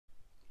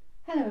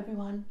Hello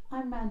everyone,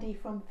 I'm Mandy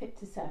from Fit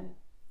to Sew,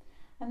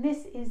 and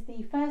this is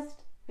the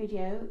first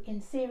video in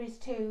series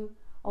 2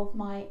 of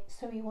my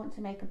So You Want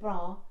to Make a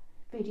Bra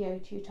video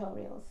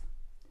tutorials.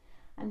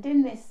 And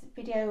in this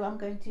video I'm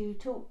going to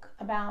talk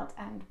about,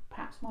 and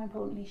perhaps more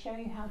importantly show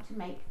you how to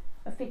make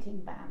a fitting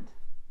band.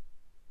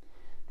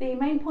 The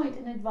main point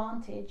and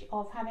advantage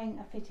of having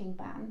a fitting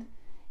band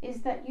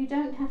is that you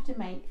don't have to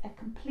make a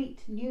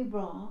complete new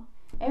bra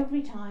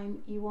every time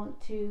you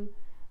want to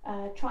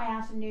try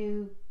out a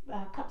new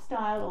cup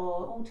style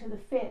or alter the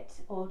fit,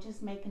 or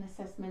just make an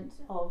assessment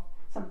of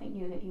something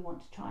new that you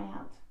want to try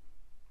out.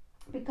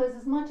 Because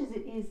as much as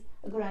it is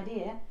a good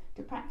idea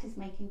to practice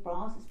making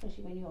bras,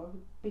 especially when you're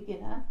a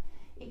beginner,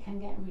 it can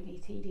get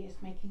really tedious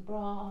making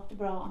bra after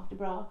bra after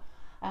bra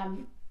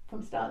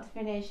from start to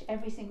finish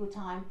every single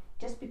time,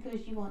 just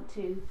because you want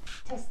to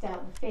test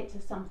out the fit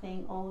of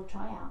something or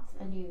try out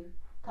a new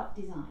cup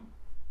design,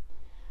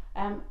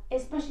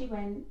 especially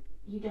when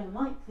you don't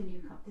like the new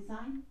cup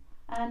design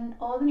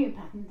or the new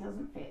pattern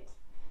doesn't fit.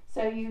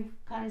 So you've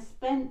kind of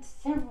spent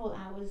several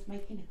hours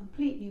making a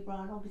complete new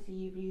bra, and obviously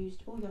you've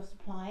used all your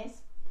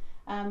supplies,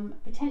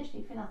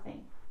 potentially for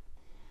nothing.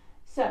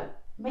 So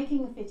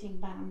making a fitting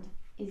band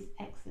is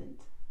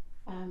excellent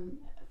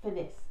for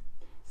this.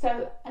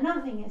 So another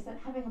thing is that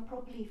having a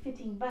properly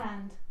fitting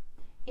band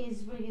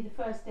is really the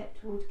first step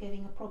towards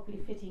getting a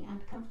properly fitting and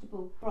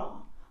comfortable bra.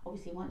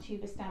 Obviously once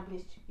you've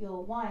established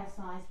your wire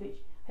size, which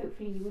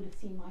hopefully you will have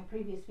seen my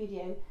previous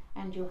video,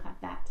 and you'll have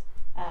that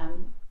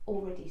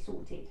already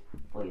sorted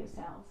for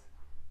yourselves.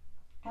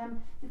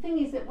 The thing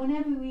is that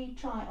whenever we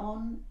try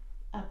on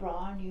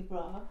a new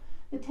bra,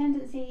 the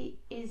tendency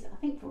is, I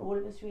think for all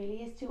of us really,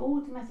 is to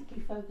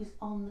automatically focus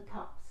on the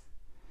cups.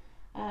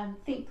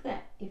 Think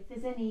that if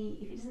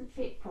it doesn't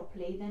fit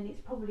properly, then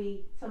it's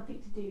probably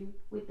something to do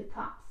with the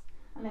cups,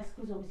 unless of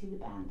course obviously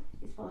the band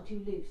is far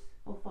too loose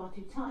or far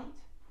too tight.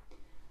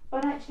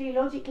 But actually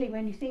logically,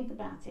 when you think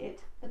about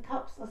it, the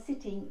cups are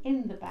sitting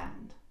in the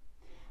band.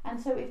 And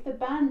so if the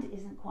band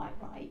isn't quite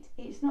right,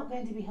 it's not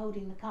going to be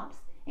holding the cups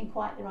in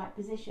quite the right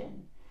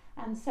position.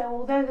 And so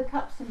although the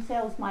cups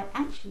themselves might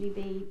actually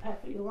be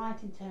perfectly all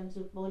right in terms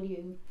of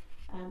volume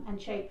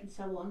and shape and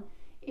so on,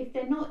 if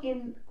they're not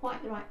in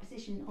quite the right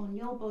position on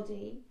your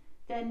body,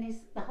 then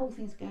the whole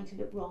thing's going to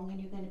look wrong, and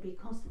you're going to be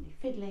constantly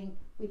fiddling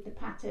with the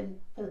pattern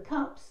for the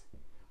cups,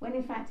 when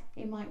in fact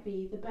it might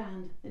be the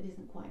band that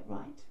isn't quite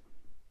right.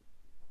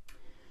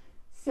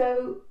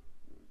 So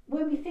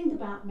when we think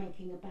about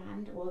making a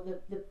band, or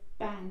the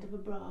band of a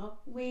bra,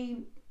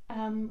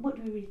 what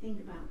do we really think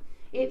about?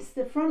 It's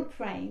the front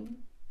frame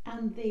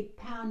and the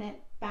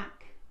Powernet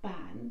back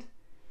band,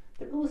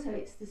 but also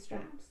it's the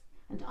straps.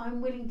 And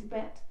I'm willing to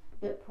bet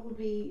that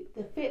probably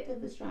the fit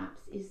of the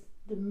straps is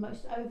the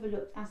most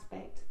overlooked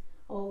aspect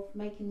of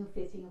making and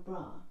fitting a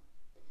bra.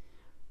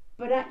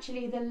 But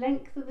actually the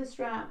length of the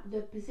strap,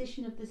 the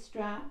position of the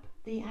strap,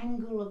 the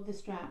angle of the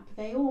strap,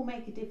 they all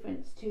make a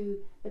difference to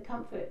the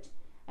comfort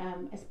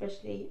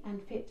especially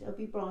and fit of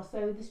your bra.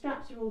 So the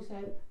straps are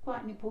also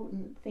quite an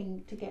important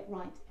thing to get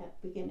right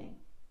at the beginning,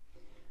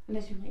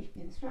 unless you're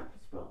making a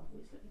strapless bra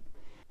obviously.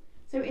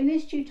 So in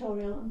this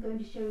tutorial I'm going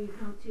to show you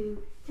how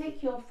to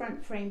take your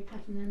front frame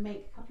pattern and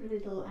make a couple of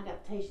little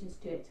adaptations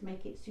to it to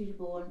make it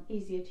suitable and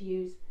easier to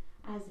use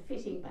as a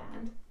fitting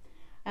band,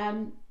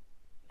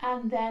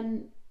 and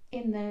then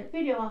in the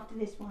video after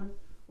this one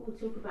we'll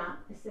talk about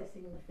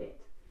assessing the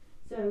fit.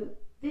 So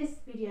this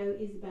video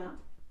is about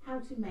how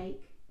to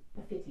make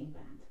a fitting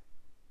band.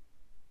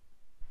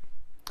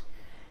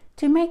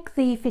 To make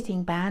the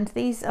fitting band,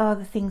 these are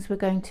the things we're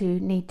going to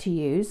need to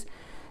use.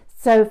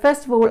 So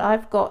first of all,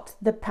 I've got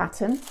the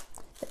pattern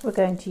that we're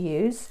going to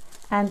use,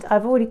 and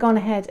I've already gone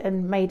ahead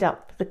and made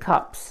up the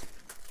cups,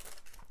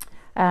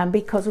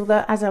 because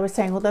although, as I was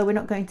saying, although we're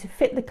not going to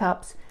fit the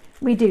cups,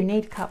 we do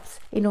need cups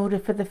in order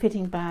for the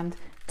fitting band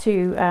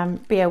to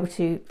be able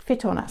to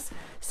fit on us.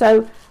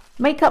 So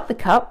make up the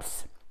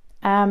cups.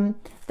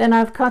 Then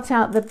I've cut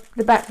out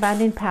the back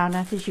band in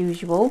Powernet as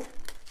usual.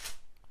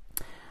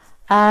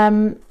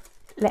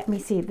 Let me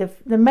see,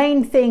 the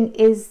main thing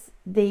is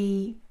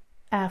the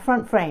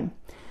front frame.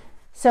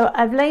 So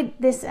I've laid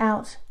this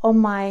out on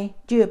my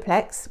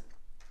Duoplex,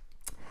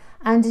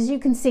 and as you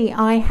can see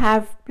I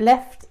have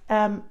left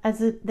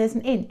there's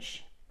an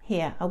inch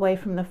here away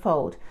from the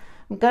fold.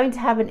 I'm going to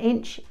have an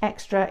inch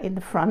extra in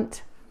the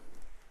front,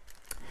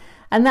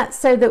 and that's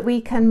so that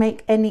we can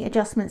make any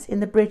adjustments in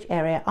the bridge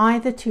area,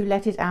 either to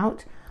let it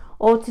out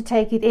or to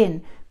take it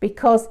in,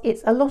 because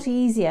it's a lot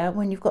easier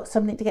when you've got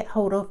something to get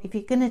hold of. If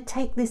you're going to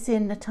take this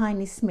in a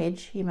tiny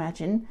smidge,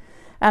 imagine,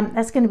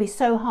 that's going to be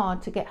so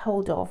hard to get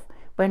hold of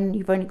when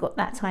you've only got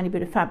that tiny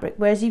bit of fabric.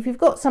 Whereas if you've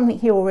got something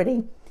here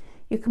already,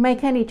 you can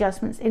make any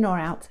adjustments in or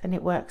out and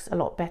it works a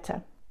lot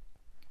better.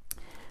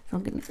 So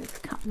I'm going to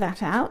cut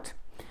that out.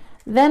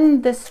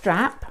 Then the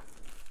strap.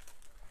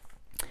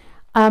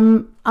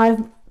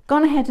 I've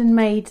gone ahead and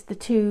made the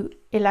two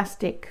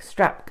elastic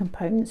strap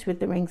components with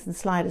the rings and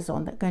sliders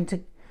on that are going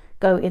to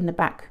go in the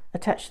back,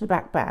 attached to the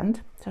back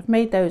band. So I've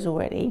made those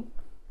already.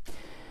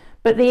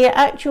 But the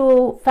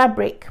actual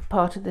fabric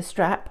part of the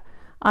strap,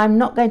 I'm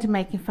not going to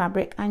make in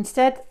fabric.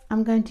 Instead,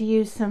 I'm going to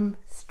use some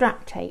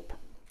strap tape.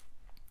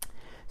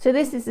 So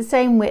this is the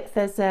same width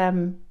as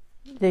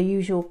the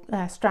usual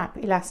strap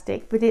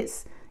elastic, but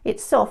it's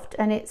soft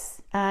and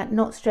it's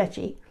not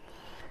stretchy.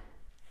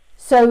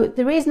 So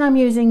the reason I'm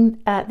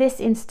using this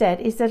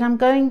instead is that I'm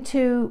going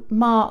to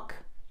mark,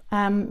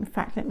 in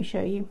fact, let me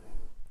show you,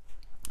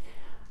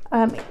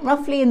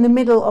 roughly in the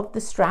middle of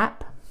the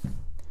strap.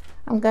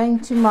 I'm going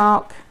to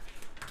mark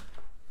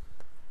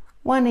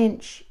 1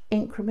 inch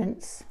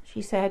increments,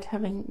 she said,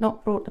 having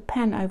not brought the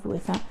pen over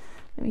with her.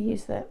 Let me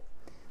use that.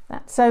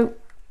 So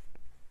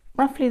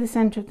roughly the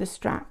center of the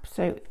strap.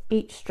 So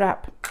each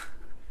strap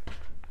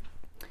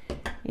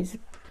is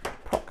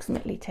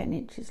approximately 10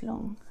 inches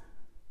long.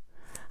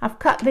 I've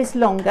cut this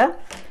longer,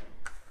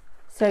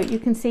 so you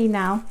can see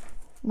now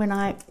when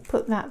I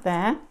put that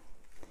there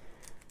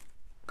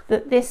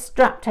that this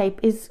strap tape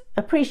is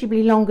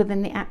appreciably longer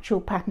than the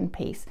actual pattern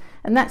piece,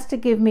 and that's to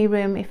give me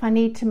room. If I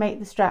need to make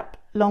the strap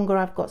longer,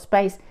 I've got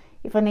space.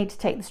 If I need to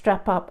take the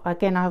strap up,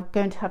 again, I'm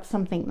going to have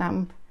something that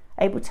I'm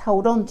able to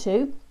hold on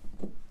to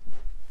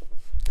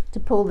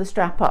pull the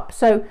strap up.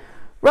 So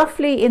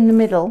roughly in the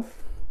middle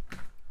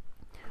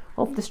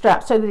of the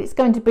strap, so that it's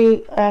going to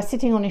be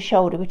sitting on his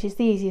shoulder, which is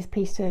the easiest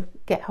piece to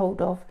get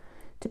hold of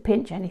to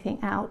pinch anything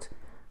out.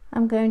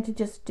 I'm going to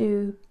just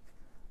do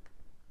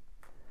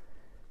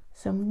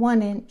some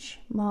 1 inch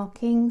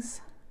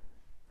markings,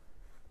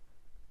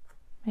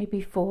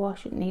 maybe 4. I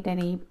shouldn't need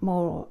any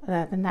more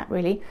than that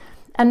really.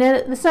 And then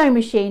at the sewing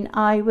machine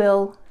I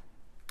will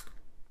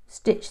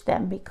stitch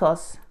them,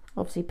 because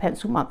obviously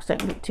pencil marks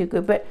don't look too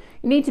good, but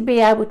you need to be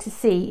able to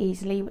see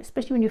easily,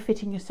 especially when you're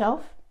fitting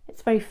yourself.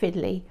 It's very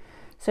fiddly,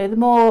 so the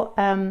more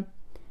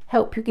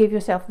help you give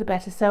yourself, the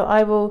better. So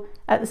I will,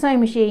 at the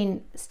sewing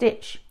machine,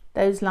 stitch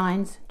those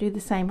lines, do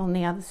the same on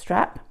the other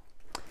strap.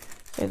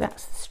 So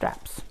that's the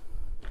straps.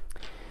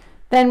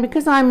 Then,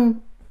 because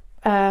I'm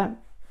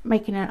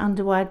making an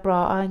underwired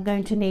bra, I'm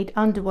going to need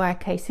underwire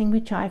casing,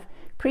 which I've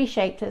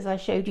pre-shaped as I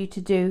showed you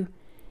to do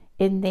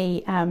in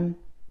the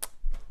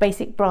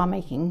basic bra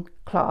making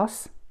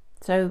class.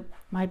 So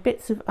my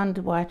bits of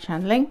underwire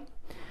channeling.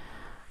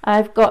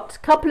 I've got a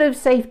couple of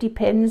safety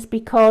pins,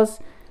 because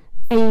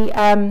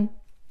I'm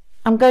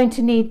going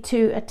to need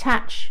to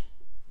attach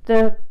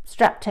the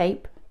strap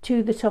tape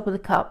to the top of the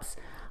cups.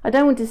 I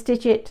don't want to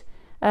stitch it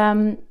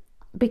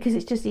because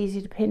it's just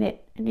easy to pin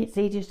it, and it's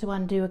easier to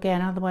undo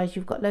again. Otherwise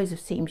you've got loads of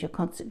seams you're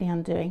constantly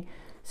undoing.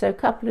 So a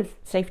couple of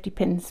safety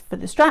pins for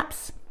the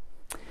straps.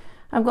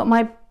 I've got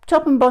my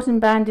top and bottom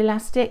band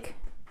elastic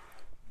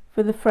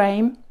for the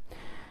frame.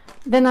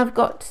 Then I've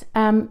got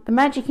the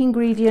magic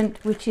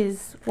ingredient, which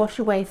is wash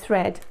away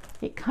thread.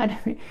 It kind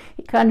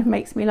of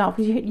makes me laugh,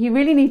 because you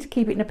really need to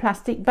keep it in a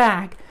plastic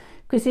bag,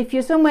 because if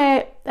you're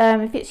somewhere,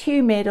 if it's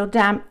humid or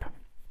damp,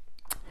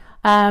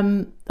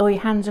 or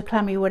your hands are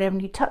clammy or whatever,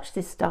 and you touch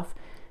this stuff,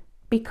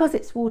 because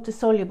it's water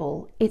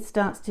soluble, it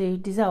starts to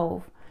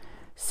dissolve.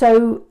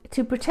 So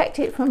to protect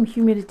it from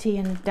humidity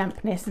and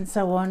dampness and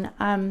so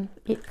on,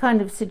 it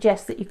kind of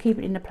suggests that you keep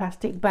it in a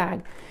plastic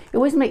bag. It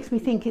always makes me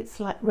think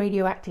it's like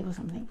radioactive or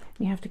something.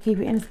 You have to keep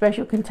it in a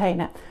special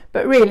container,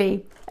 but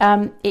really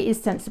it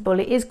is sensible.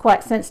 It is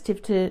quite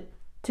sensitive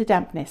to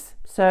dampness.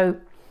 So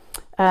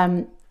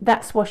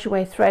that's wash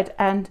away thread,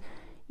 and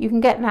you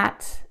can get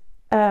that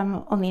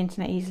on the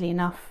internet easily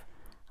enough.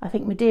 I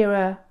think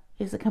Madeira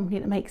is the company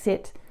that makes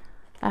it.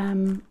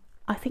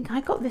 I think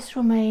I got this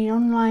from an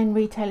online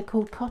retailer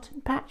called Cotton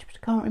Patch, but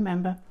I can't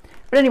remember.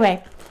 But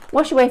anyway,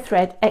 wash away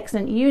thread,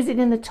 excellent. Use it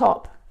in the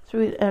top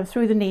through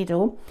the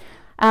needle.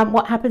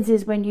 What happens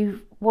is when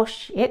you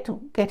wash it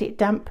or get it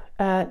damp,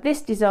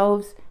 this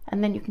dissolves,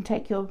 and then you can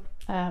take your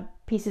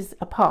pieces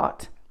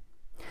apart.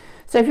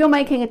 So if you're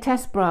making a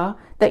test bra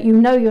that you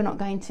know you're not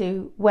going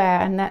to wear,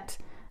 and that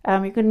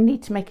you're going to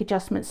need to make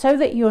adjustments so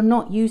that you're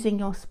not using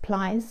your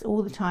supplies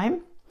all the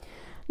time,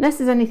 unless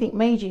there's anything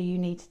major you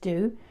need to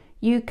do,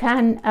 you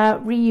can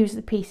reuse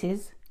the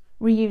pieces,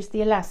 reuse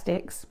the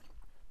elastics,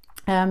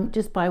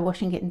 just by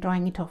washing it and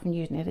drying it off and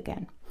using it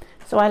again.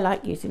 So I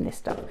like using this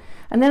stuff.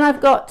 And then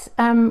I've got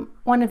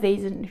one of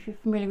these, and if you're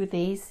familiar with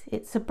these,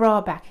 it's a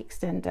bra back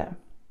extender.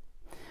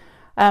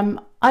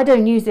 I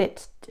don't use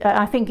it.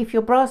 I think if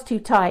your bra's too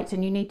tight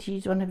and you need to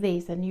use one of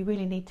these, then you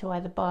really need to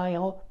either buy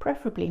or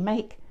preferably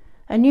make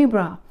a new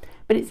bra.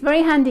 But it's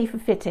very handy for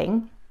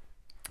fitting,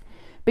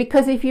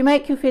 because if you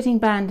make your fitting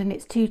band and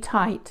it's too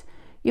tight,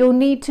 you'll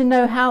need to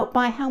know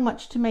by how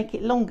much to make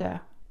it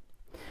longer.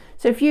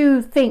 So if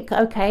you think,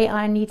 okay,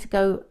 I need to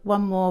go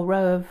one more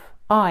row of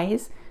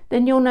eyes,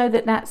 then you'll know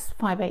that that's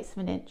 5/8 of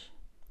an inch.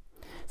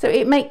 So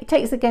it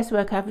takes the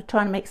guesswork out of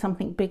trying to make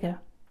something bigger.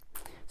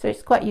 So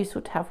it's quite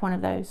useful to have one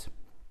of those.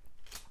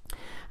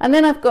 And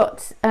then I've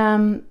got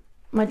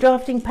my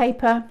drafting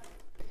paper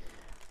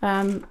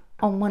on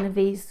one of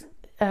these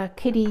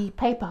kiddie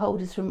paper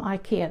holders from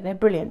IKEA. They're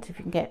brilliant if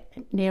you can get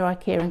near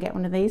IKEA and get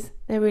one of these.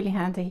 They're really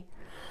handy.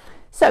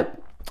 So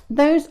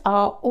those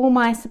are all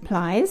my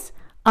supplies.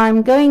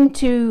 I'm going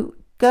to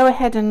go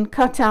ahead and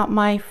cut out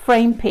my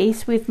frame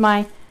piece with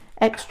my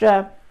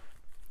extra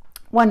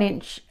 1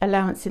 inch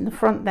allowance in the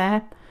front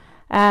there,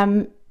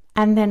 and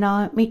then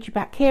I'll meet you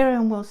back here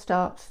and we'll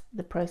start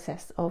the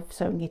process of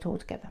sewing it all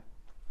together.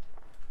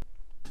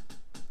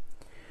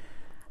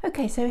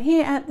 Okay, so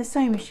here at the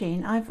sewing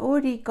machine I've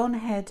already gone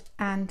ahead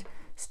and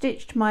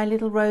stitched my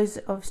little rows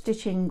of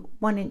stitching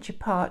 1 inch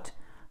apart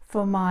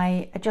for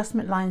my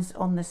adjustment lines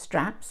on the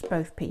straps,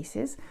 both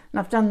pieces, and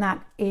I've done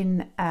that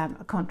in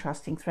a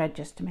contrasting thread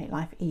just to make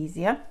life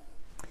easier.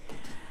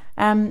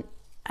 And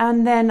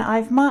then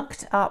I've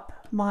marked up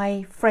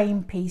my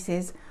frame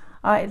pieces.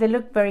 They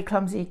look very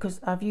clumsy because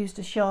I've used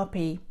a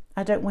Sharpie.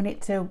 I don't want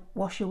it to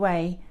wash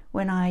away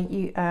when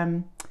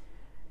I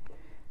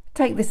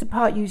take this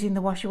apart using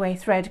the wash away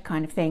thread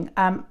kind of thing.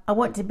 I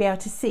want to be able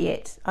to see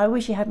it. I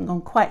wish it hadn't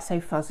gone quite so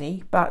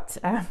fuzzy, but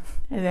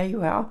there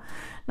you are.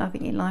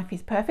 Nothing in life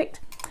is perfect.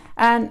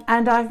 And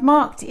I've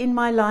marked in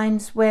my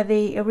lines where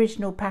the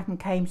original pattern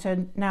came,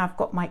 so now I've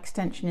got my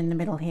extension in the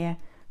middle here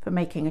for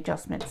making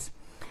adjustments.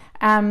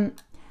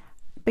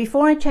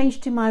 Before I change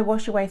to my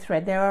wash away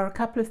thread, there are a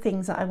couple of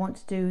things that I want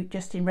to do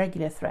just in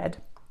regular thread.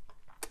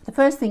 The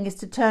first thing is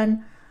to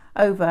turn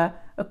over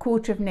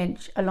 1/4 of an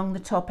inch along the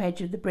top edge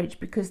of the bridge,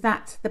 because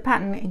the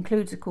pattern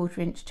includes a 1/4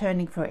 inch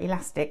turning for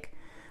elastic,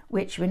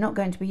 which we're not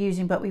going to be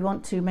using, but we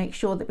want to make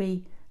sure that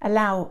we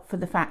allow for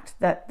the fact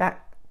that that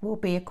will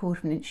be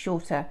 1/4 inch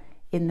shorter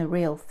in the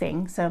real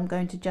thing. So I'm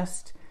going to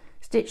just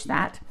stitch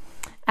that,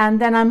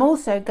 and then I'm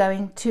also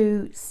going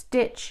to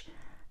stitch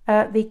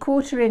the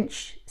 1/4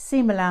 inch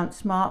seam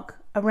allowance mark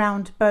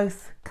around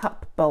both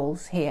cup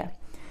bowls here,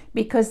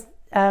 because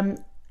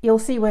you'll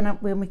see when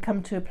we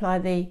come to apply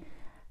the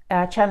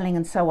channeling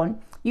and so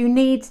on, you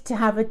need to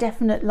have a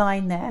definite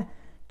line there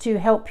to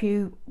help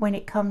you when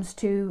it comes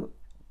to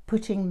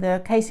putting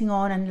the casing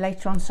on and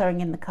later on sewing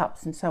in the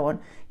cups and so on.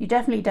 You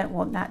definitely don't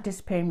want that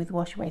disappearing with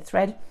wash away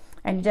thread,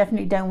 and you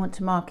definitely don't want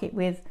to mark it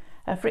with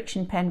a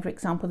friction pen, for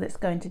example, that's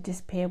going to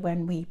disappear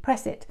when we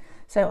press it.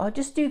 So I'll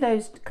just do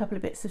those couple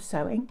of bits of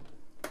sewing.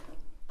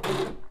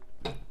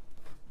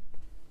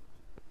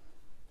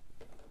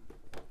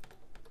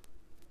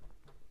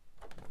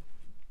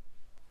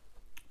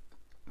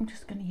 I'm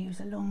just going to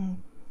use a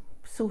long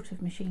sort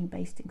of machine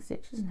basting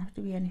stitch. Doesn't have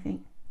to be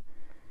anything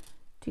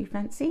too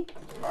fancy.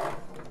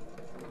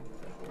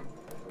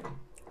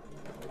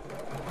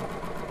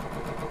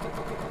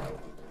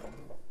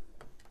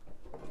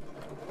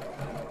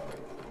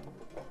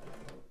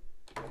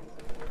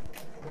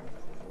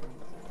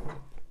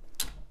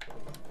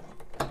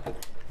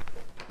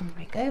 There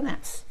we go,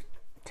 that's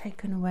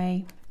taken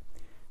away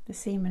the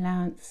seam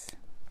allowance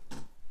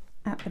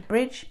at the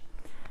bridge,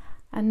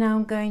 and now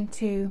I'm going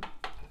to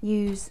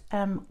use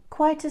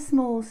quite a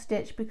small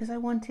stitch because I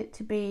want it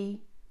to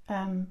be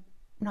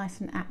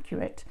nice and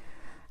accurate,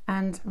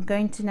 and I'm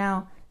going to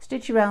now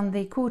stitch around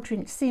the 1/4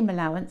 inch seam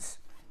allowance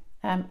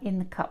in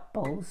the cup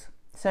bowls.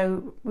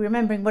 So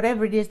remembering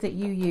whatever it is that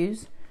you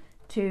use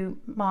to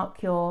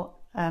mark your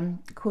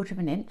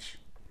 1/4 inch,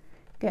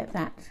 get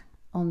that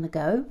on the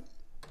go.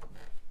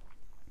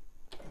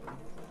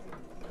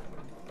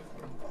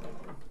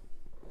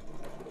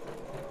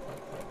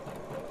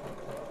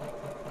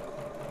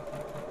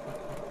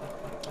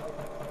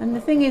 And the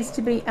thing is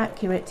to be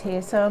accurate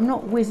here, so I'm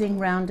not whizzing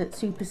round at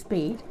super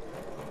speed.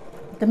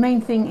 The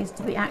main thing is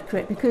to be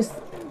accurate, because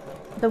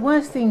the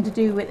worst thing to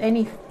do with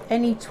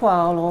any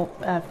toile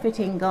or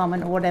fitting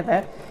garment or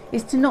whatever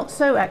is to not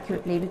sew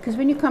accurately, because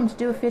when you come to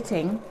do a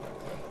fitting,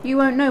 you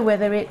won't know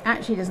whether it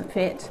actually doesn't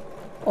fit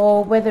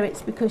or whether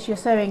it's because your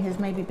sewing has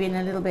maybe been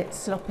a little bit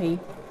sloppy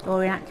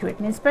or inaccurate.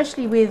 And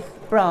especially with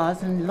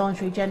bras and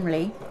lingerie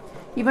generally,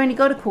 you've only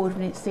got a 1/4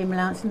 inch seam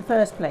allowance in the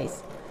first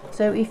place.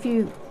 So if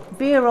you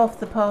veer off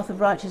the path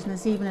of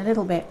righteousness even a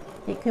little bit,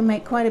 it can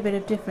make quite a bit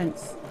of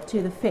difference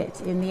to the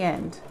fit in the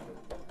end.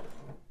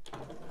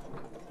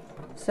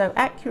 So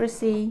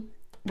accuracy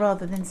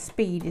rather than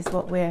speed is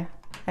what we're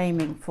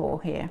aiming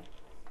for here.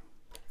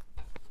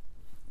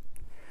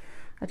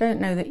 I don't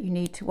know that you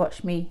need to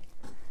watch me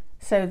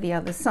sew the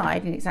other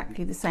side in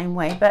exactly the same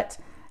way, but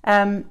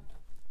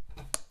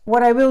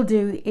what I will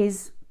do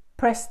is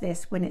press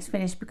this when it's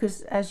finished,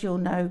 because as you'll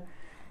know,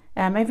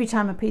 every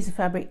time a piece of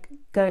fabric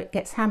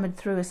gets hammered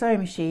through a sewing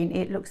machine,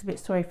 it looks a bit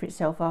sorry for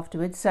itself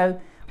afterwards.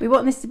 So we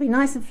want this to be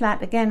nice and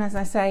flat. Again, as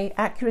I say,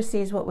 accuracy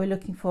is what we're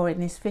looking for in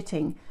this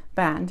fitting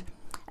band.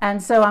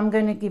 And so I'm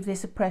going to give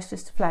this a press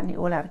just to flatten it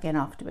all out again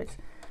afterwards.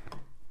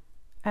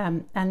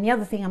 And the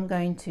other thing I'm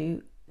going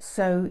to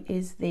sew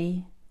is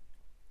the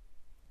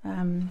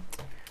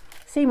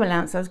seam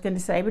allowance, I was going to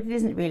say, but it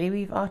isn't really.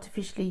 We've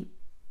artificially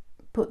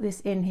put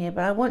this in here,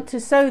 but I want to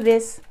sew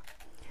this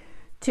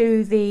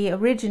to the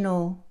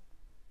original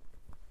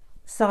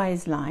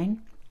size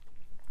line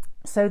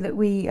so that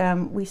we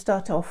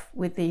start off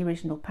with the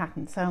original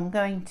pattern. So I'm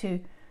going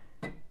to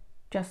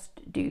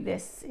just do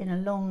this in a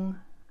long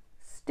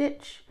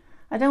stitch.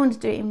 I don't want to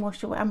do it in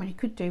wash away. I mean, I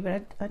could do,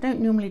 but I don't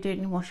normally do it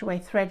in wash away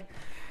thread,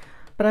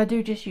 but I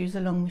do just use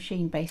a long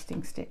machine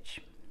basting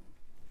stitch.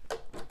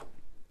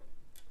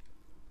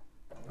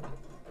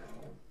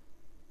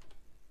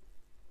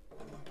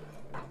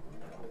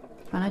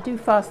 And I do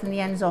fasten the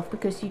ends off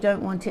because you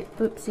don't want it,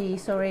 oopsie,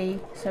 sorry,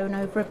 sewn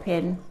over a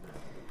pin.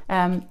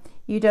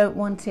 You don't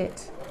want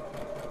it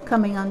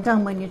coming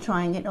undone when you're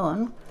trying it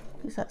on,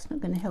 because that's not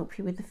going to help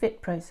you with the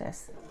fit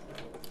process.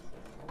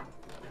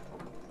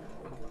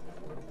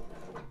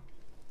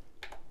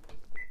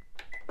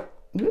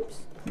 Oops,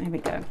 there we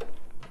go.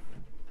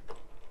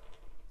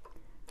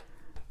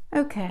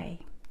 Okay,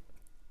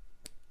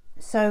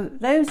 so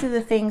those are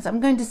the things.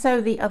 I'm going to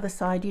sew the other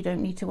side. You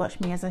don't need to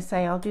watch me, as I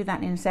say, I'll do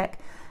that in a sec.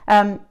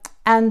 And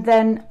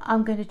then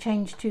I'm going to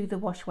change to the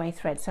wash away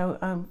thread. So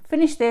I'll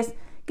finish this,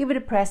 give it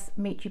a press,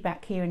 meet you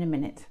back here in a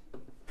minute.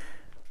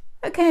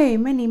 Okay,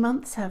 many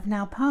months have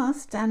now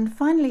passed and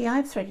finally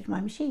I've threaded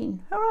my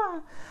machine.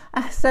 Hurrah!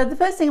 So the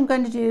first thing I'm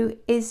going to do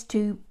is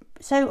to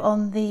sew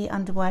on the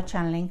underwire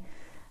channeling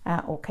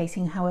or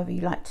casing, however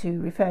you like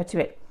to refer to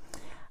it.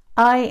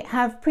 I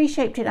have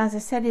pre-shaped it, as I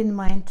said in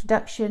my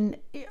introduction.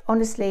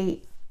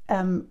 Honestly,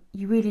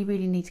 you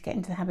really need to get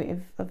into the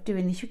habit of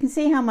doing this. You can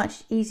see how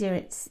much easier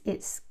it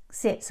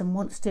sits and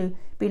wants to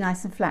be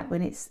nice and flat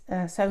when it's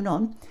sewn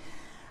on.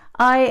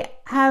 I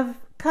have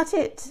cut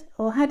it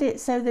or had it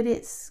so that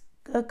it's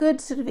a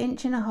good sort of 1.5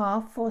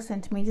 inches, 4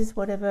 centimeters,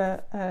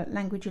 whatever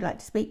language you like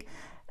to speak,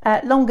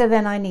 longer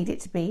than I need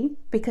it to be,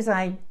 because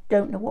I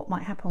don't know what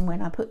might happen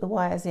when I put the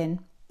wires in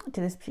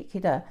to this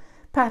particular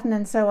pattern,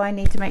 and so I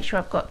need to make sure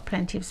I've got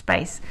plenty of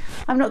space.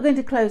 I'm not going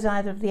to close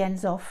either of the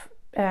ends off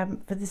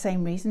for the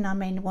same reason. I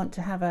may want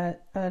to have a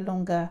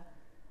longer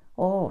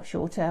or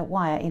shorter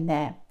wire in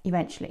there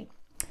eventually.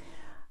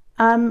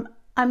 I'm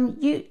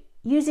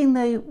using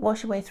the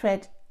wash away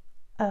thread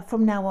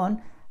from now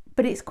on,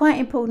 but it's quite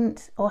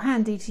important or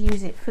handy to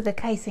use it for the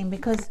casing,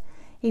 because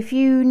if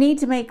you need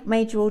to make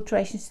major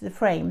alterations to the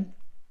frame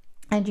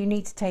and you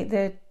need to take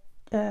the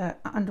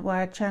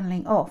underwire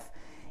channeling off,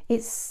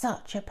 it's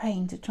such a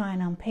pain to try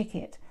and unpick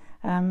it.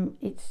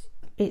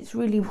 It's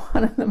really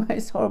one of the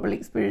most horrible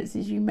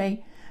experiences you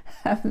may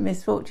have the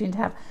misfortune to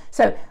have.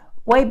 So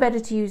way better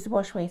to use the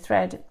wash away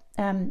thread,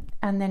 and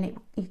then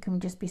it can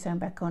just be sewn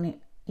back on it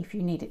if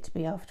you need it to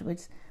be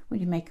afterwards when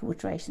you make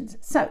alterations.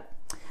 So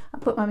I'll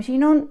put my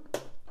machine on.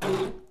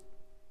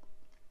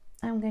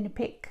 I'm going to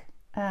pick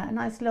a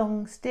nice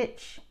long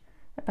stitch,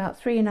 about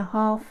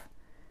 3.5,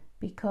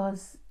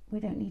 because we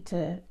don't need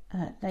to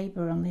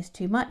labour on this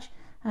too much.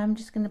 I'm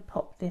just going to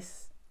pop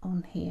this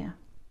on here.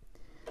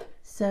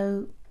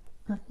 So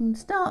I can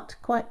start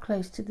quite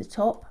close to the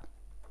top,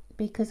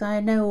 because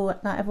I know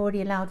that I've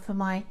already allowed for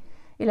my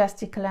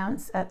elastic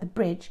allowance at the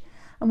bridge.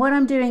 And what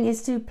I'm doing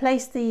is to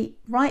place the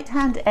right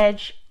hand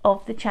edge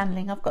of the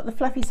channeling. I've got the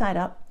fluffy side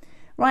up,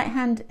 right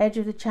hand edge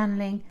of the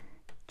channeling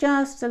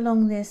just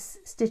along this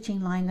stitching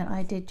line that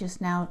I did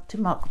just now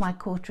to mark my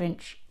 1/4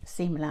 inch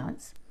seam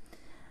allowance.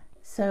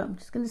 So I'm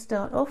just going to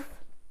start off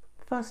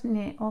fastening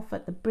it off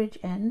at the bridge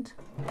end,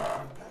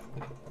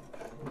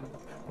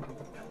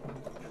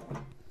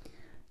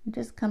 and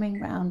just coming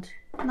round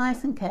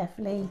nice and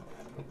carefully.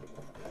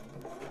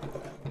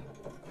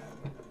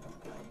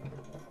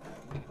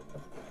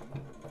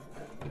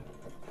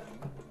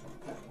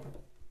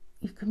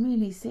 You can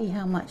really see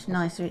how much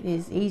nicer it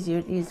is, easier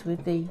it is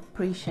with the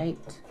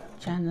pre-shaped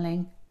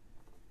channeling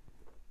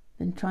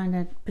than trying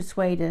to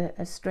persuade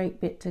a straight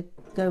bit to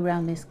go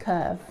around this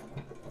curve.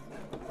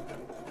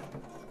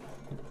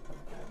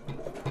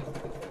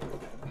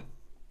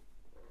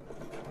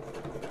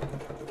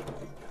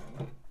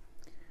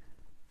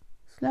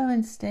 Slow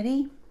and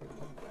steady.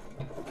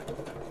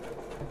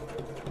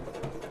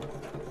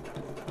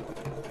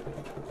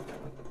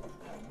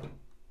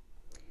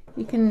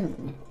 You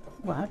can,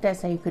 well, I dare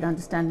say you could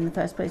understand in the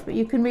first place, but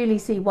you can really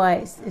see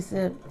why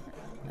the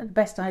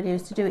best idea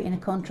is to do it in a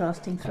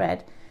contrasting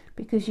thread,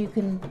 because you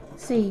can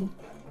see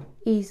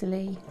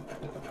easily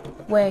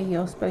where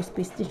you're supposed to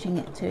be stitching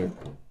it to.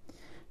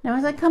 Now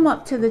as I come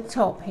up to the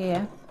top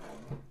here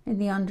in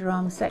the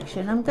underarm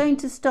section, I'm going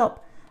to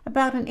stop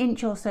about 1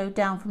 inch or so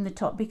down from the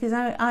top, because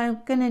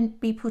I'm going to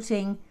be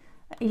putting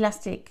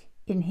elastic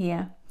in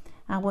here.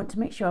 I want to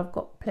make sure I've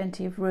got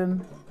plenty of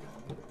room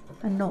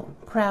and not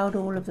crowd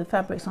all of the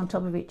fabrics on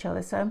top of each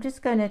other. So I'm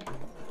just going to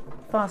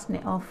fasten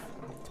it off.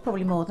 It's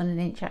probably more than 1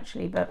 inch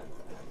actually, but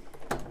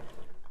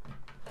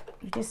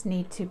you just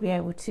need to be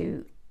able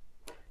to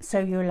sew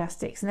your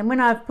elastics. And then when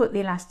I've put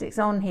the elastics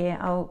on here,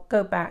 I'll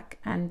go back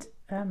and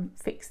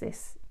fix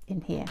this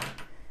in here.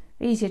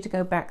 Easier to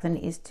go back than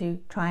it is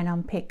to try and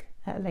unpick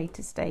at a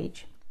later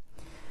stage.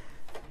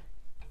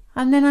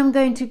 And then I'm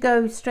going to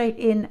go straight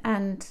in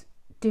and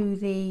do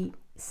the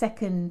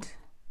second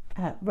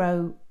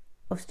row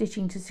of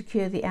stitching to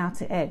secure the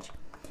outer edge.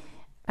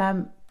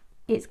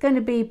 It's going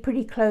to be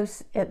pretty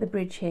close at the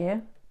bridge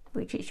here,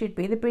 which it should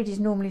be. The bridge is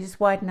normally just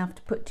wide enough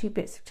to put 2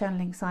 bits of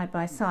channeling side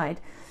by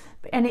side,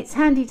 and it's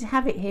handy to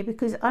have it here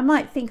because I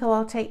might think, oh,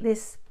 I'll take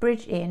this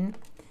bridge in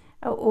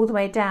all the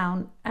way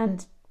down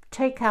and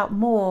take out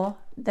more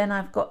than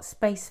I've got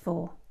space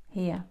for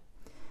here.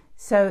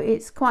 So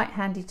it's quite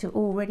handy to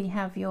already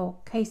have your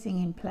casing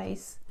in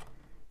place,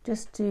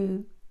 just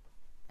to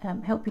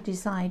help you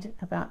decide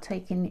about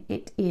taking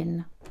it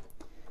in.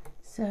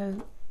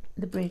 So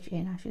the bridge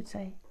in, I should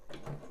say.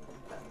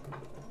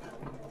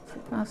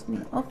 So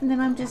fastening off, and then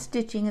I'm just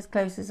stitching as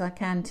close as I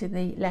can to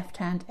the left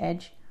hand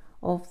edge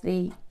of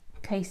the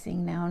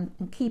casing now,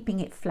 and keeping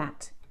it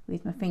flat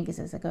with my fingers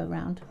as I go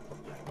around.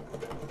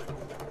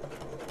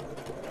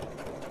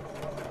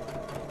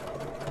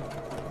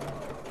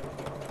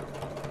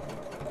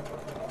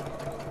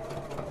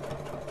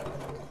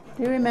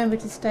 Do remember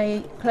to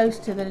stay close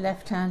to the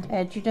left hand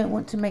edge. You don't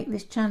want to make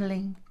this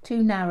channeling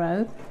too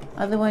narrow,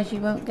 otherwise you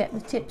won't get the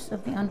tips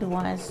of the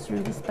underwires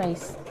through the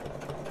space.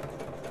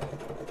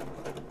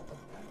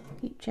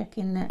 Keep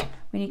checking that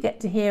when you get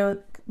to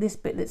here, this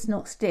bit that's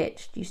not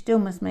stitched, you still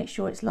must make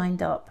sure it's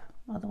lined up,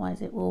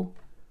 otherwise it will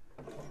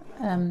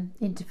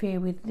interfere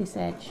with this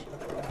edge.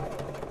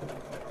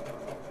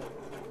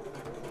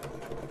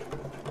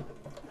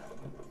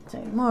 So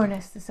more or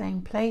less the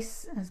same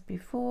place as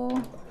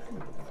before,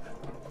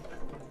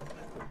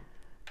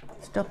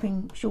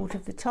 stopping short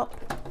of the top.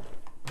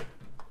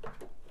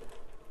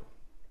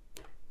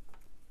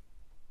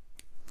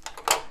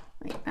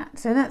 Like that.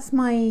 So that's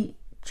my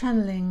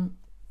channeling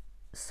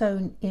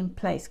sewn in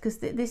place, because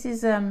this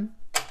is the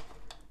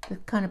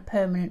kind of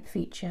permanent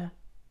feature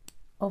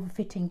of a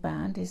fitting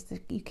band, is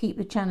that you keep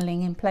the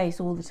channeling in place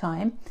all the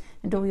time,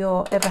 and all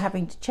you're ever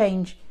having to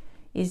change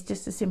is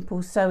just a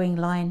simple sewing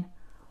line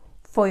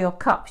for your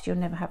cups. You're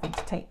never having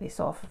to take this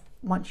off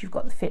once you've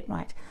got the fit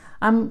right.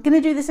 I'm going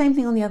to do the same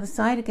thing on the other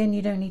side. Again,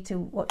 you don't need to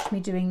watch me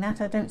doing that,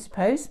 I don't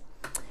suppose.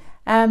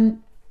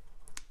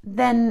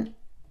 Then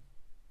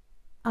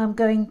I'm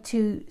going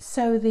to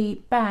sew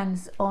the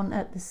bands on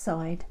at the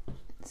side.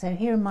 So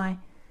here are my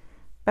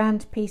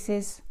band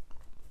pieces.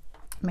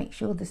 Make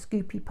sure the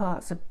scoopy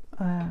parts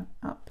are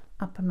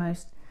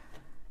uppermost,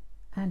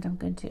 and I'm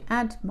going to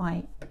add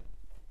my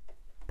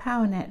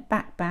PowerNet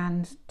back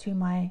band to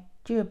my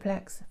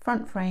Duoplex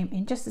front frame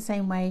in just the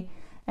same way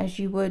as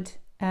you would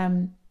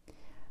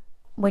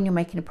when you're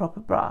making a proper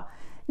bra.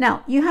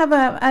 Now you have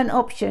an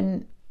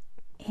option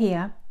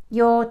here.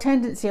 Your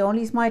tendency, or at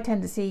least my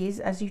tendency, is,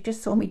 as you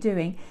just saw me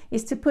doing,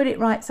 is to put it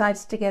right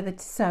sides together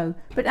to sew,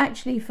 but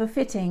actually for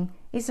fitting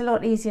it's a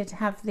lot easier to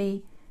have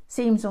the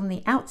seams on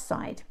the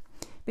outside,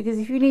 because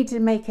if you need to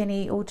make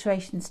any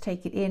alterations,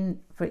 take it in,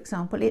 for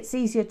example, it's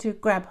easier to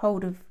grab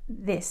hold of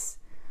this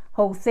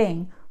whole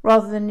thing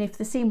rather than if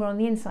the seam were on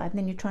the inside and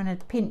then you're trying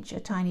to pinch a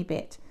tiny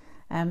bit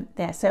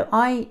there. So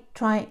I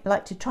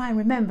like to try and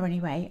remember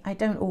anyway, I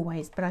don't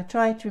always, but I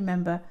try to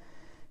remember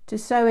to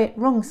sew it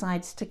wrong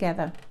sides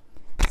together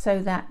so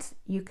that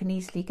you can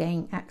easily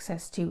gain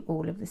access to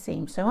all of the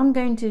seams. So I'm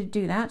going to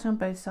do that on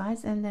both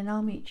sides, and then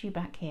I'll meet you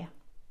back here.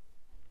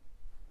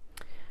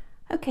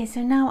 Okay,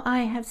 so now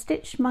I have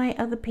stitched my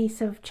other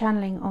piece of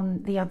channeling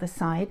on the other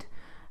side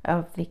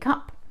of the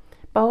cup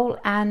bowl,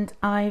 and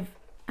I've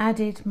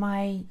added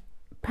my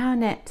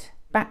PowerNet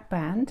back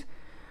band.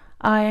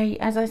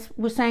 As I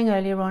was saying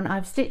earlier on,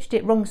 I've stitched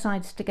it wrong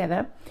sides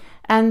together,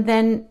 and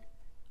then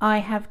I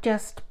have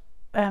just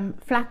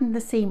flattened the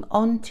seam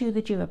onto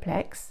the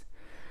Duoplex,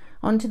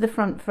 onto the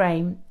front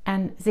frame,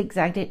 and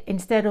zigzagged it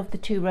instead of the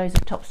 2 rows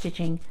of top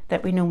stitching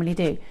that we normally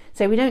do.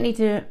 So we don't need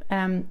to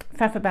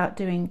faff about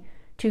doing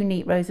 2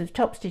 neat rows of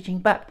top stitching,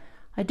 but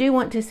I do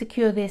want to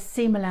secure this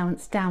seam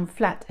allowance down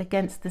flat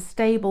against the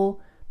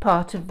stable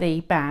part of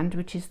the band,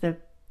 which is the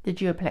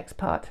Duoplex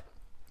part,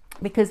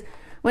 because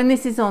when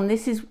this is on,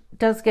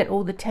 does get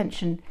all the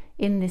tension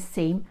in this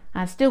seam.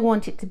 I still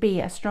want it to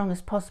be as strong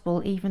as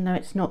possible, even though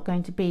it's not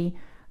going to be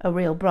a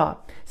real bra.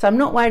 So I'm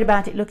not worried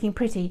about it looking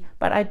pretty,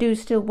 but I do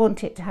still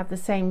want it to have the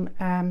same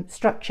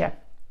structure,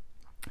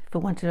 for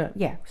want of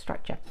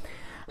structure.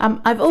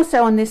 I've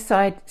also on this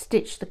side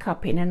stitched the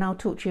cup in, and I'll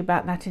talk to you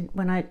about that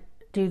when I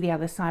do the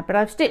other side, but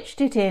I've stitched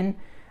it in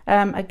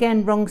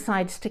again wrong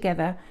sides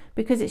together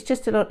because it's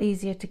just a lot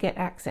easier to get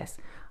access.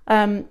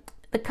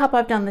 The cup,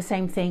 I've done the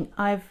same thing.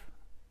 I've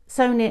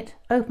sewn it,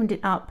 opened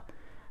it up,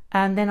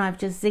 and then I've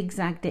just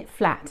zigzagged it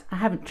flat. I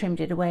haven't trimmed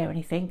it away or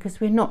anything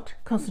because we're not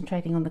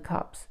concentrating on the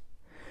cups,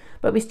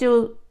 but we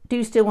still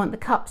want the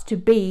cups to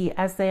be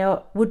as they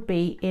would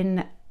be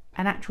in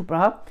an actual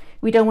bra.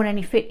 We don't want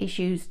any fit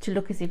issues to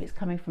look as if it's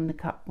coming from the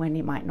cup when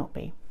it might not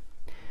be.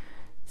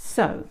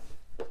 So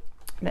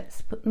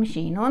let's put the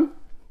machine on.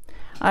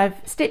 I've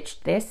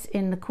stitched this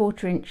in the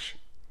 1/4 inch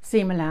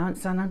seam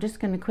allowance, and I'm just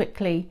going to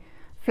quickly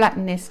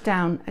flatten this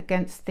down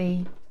against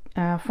the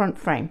front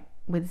frame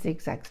with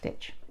zigzag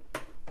stitch.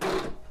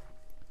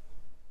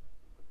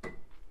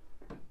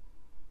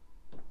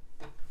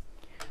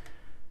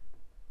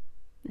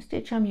 The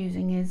stitch I'm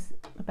using is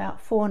about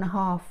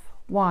 4.5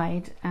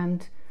 wide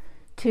and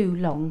 2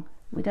 long.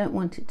 We don't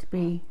want it to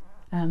be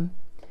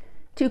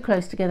too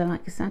close together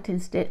like a satin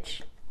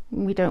stitch.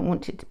 We don't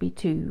want it to be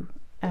too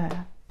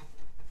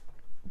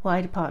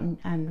wide apart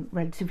and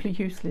relatively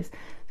useless.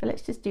 So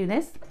let's just do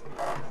this.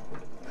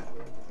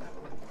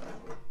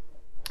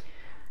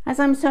 As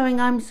I'm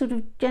sewing, I'm sort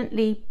of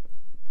gently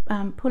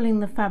pulling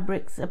the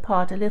fabrics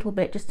apart a little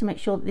bit just to make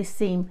sure that this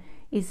seam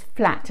is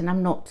flat and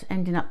I'm not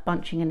ending up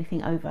bunching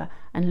anything over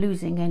and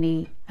losing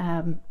any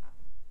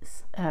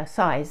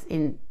size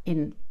in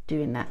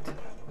doing that.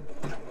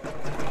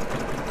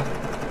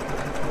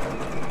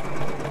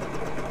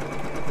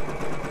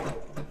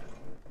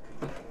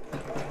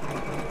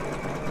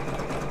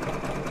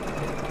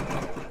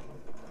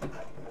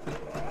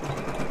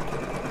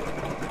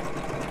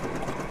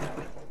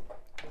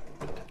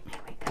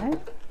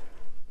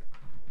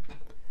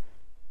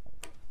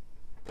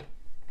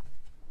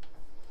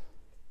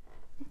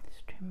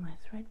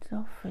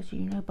 Off. As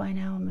you know by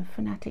now, I'm a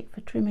fanatic for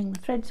trimming the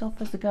threads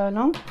off as I go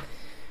along.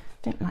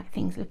 Don't like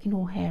things looking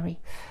all hairy.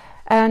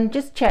 And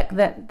just check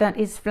that that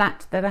is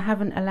flat, that I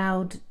haven't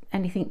allowed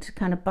anything to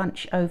kind of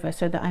bunch over,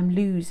 so that I'm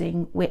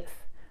losing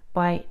width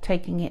by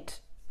taking it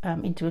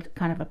into a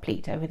kind of a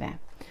pleat over there.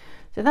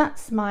 So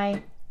that's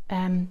my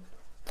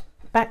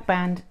back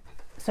band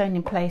sewn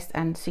in place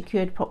and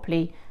secured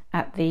properly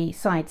at the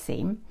side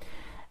seam.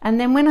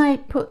 And then when I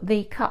put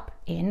the cup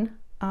in,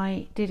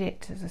 I did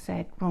it, as I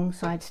said, wrong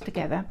sides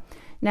together.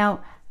 Now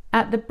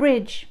at the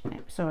bridge,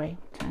 sorry,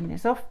 turn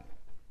this off.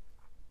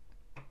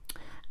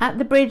 At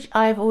the bridge,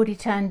 I've already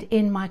turned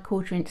in my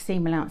 1/4 inch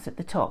seam allowance at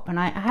the top, and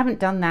I haven't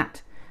done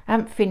that. I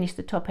haven't finished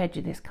the top edge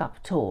of this cup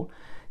at all.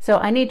 So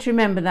I need to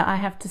remember that I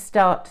have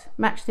to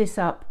match this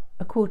up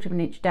 1/4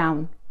 inch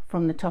down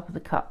from the top of the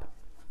cup.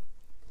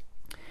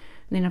 And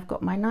then I've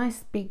got my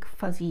nice big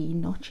fuzzy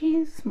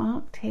notches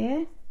marked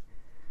here.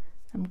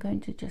 I'm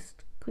going to just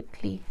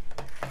quickly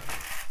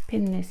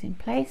pin this in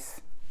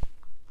place.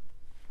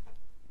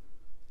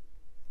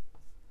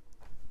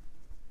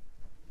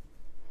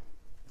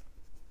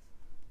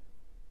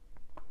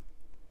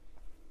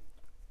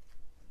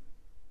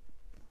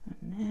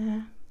 And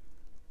there.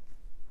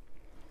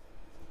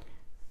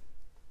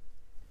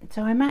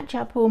 So I match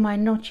up all my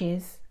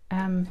notches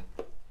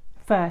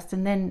first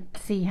and then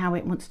see how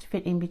it wants to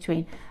fit in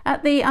between.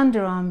 At the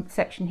underarm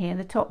section here,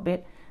 the top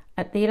bit,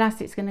 the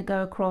elastic's going to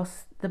go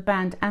across the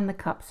band and the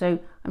cup, so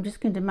I'm just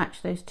going to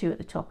match those two at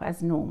the top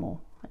as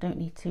normal. I don't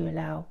need to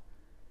allow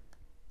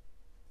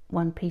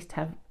one piece to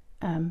have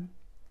an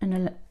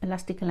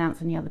elastic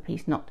allowance and the other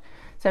piece not.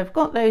 So I've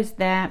got those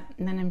there,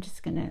 and then I'm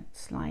just going to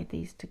slide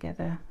these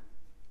together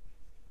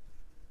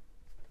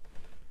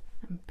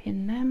and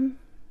pin them.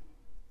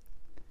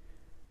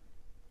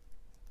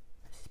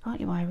 This is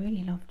partly why I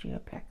really love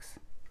Duoplex.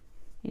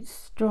 It's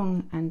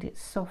strong and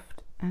it's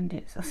soft, and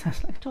it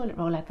sounds like a toilet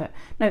roll advert.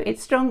 No,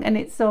 it's strong and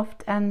it's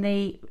soft, and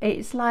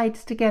it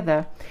slides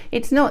together.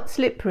 It's not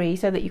slippery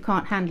so that you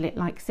can't handle it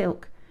like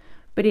silk,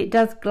 but it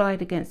does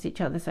glide against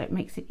each other, so it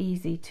makes it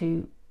easy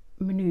to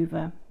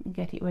maneuver and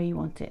get it where you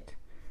want it.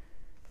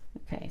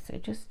 Okay, so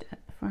just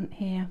at the front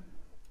here,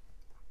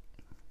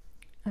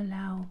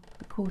 allow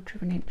a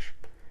 1/4 inch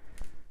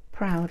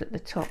proud at the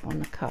top on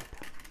the cup.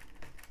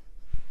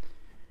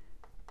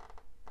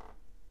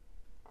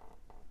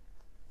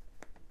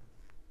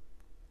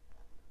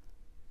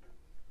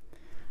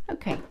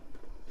 Okay,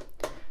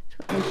 let's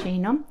put the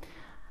machine on.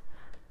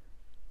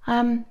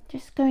 I'm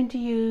just going to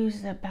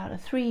use about a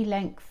 3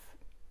 length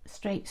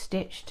straight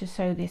stitch to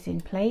sew this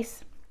in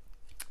place.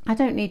 I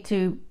don't need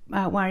to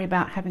worry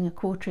about having a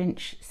 1/4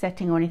 inch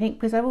setting or anything,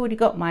 because I've already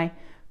got my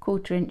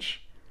 1/4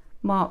 inch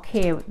mark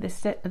here with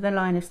the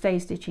line of stay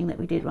stitching that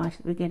we did right at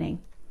the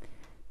beginning.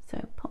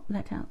 So pop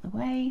that out the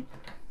way.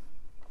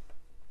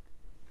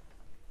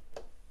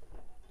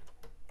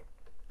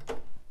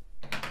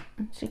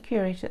 And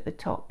secure it at the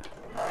top.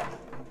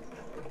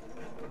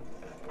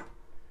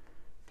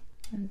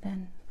 And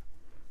then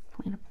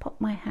I'm going to pop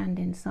my hand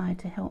inside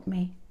to help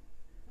me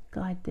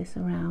guide this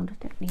around. I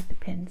don't need the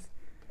pins.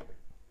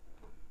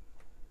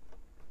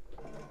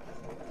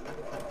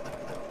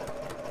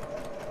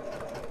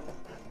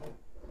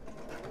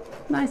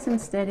 Nice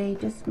and steady,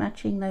 just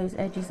matching those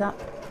edges up.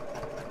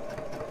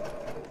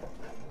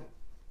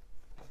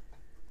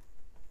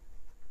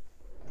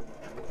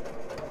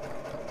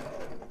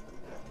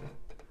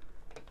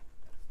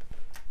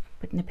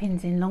 Putting the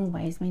pins in long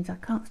ways means I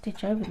can't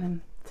stitch over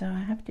them, so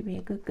I have to be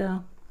a good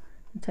girl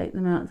and take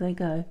them out as I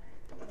go.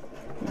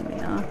 There we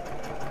are.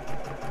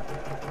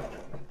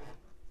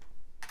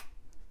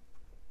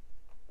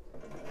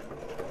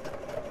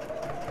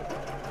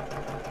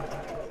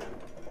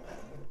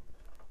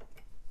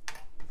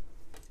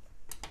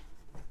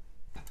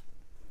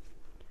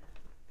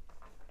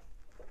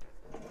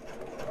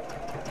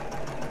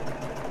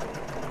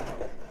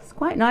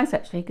 Quite nice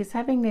actually, because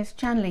having this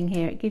channeling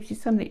here, it gives you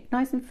something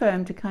nice and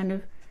firm to kind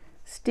of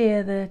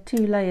steer the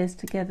 2 layers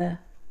together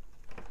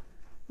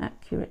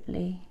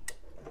accurately.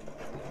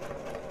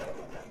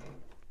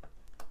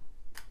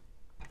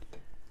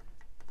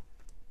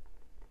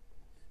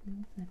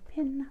 The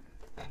pin.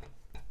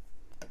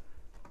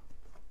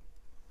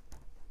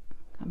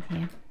 Come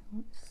here.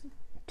 It's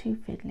too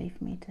fiddly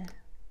for me to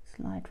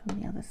slide from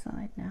the other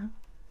side now.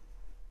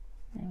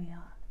 There we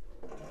are.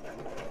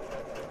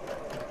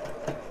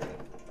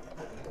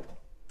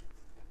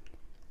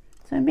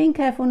 So I'm being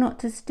careful not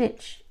to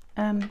stitch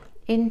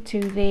into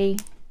the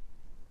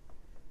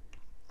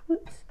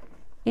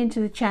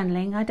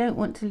channeling. I don't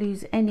want to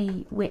lose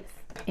any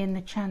width in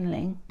the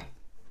channeling,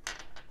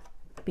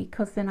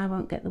 because then I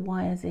won't get the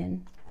wires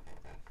in.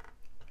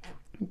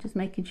 I'm just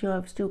making sure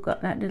I've still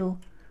got that little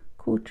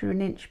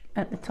 1/4 inch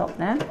at the top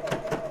there.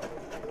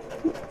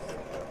 Oops.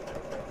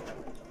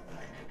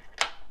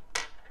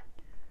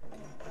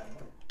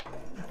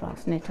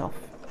 Fasten it off.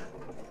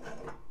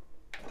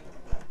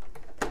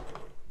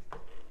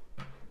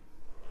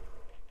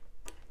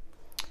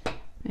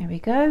 There we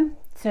go.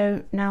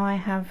 So now I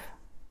have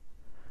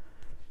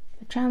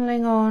the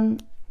channeling on,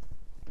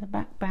 the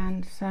back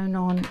band sewn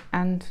on,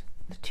 and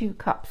the 2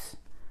 cups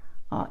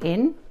are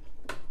in.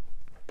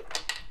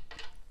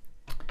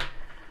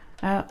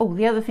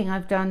 The other thing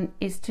I've done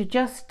is to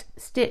just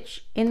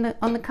stitch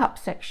on the cup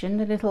section,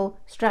 the little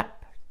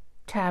strap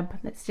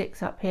tab that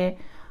sticks up here.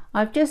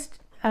 I've just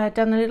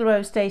done a little row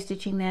of stay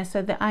stitching there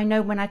so that I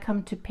know when I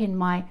come to pin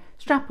my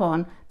strap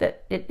on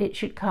that it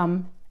should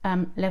come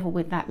level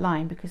with that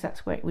line, because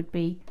that's where it would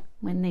be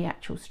when the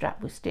actual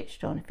strap was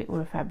stitched on if it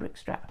were a fabric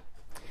strap.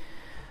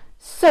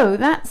 So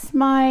that's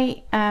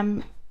my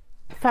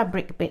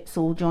fabric bits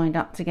all joined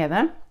up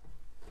together.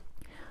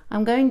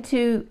 I'm going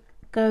to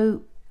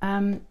go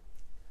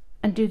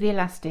and do the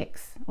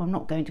elastics. Well, I'm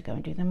not going to go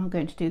and do them, I'm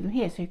going to do them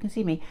here so you can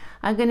see me.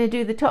 I'm going to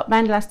do the top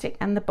band elastic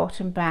and the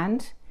bottom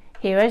band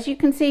here. As you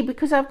can see,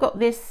 because I've got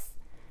this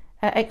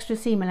extra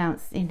seam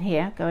allowance in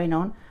here going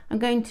on, I'm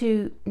going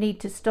to need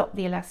to stop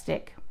the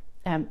elastic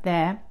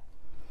there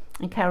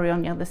and carry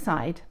on the other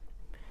side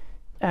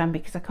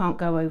because I can't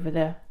go over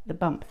the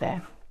bump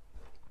there.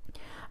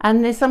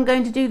 And this, I'm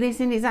going to do this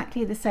in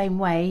exactly the same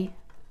way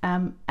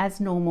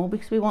as normal,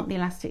 because we want the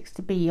elastics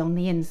to be on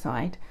the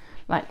inside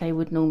like they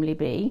would normally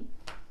be.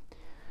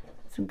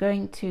 So I'm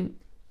going to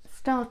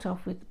start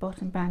off with the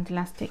bottom band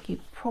elastic. You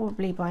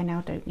probably by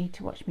now don't need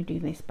to watch me do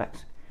this,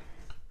 but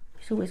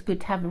it's always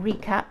good to have a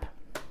recap.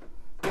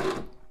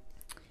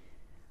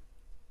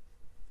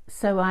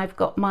 So I've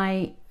got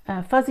my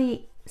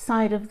fuzzy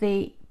side of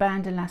the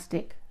band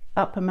elastic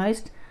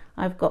uppermost,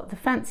 I've got the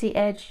fancy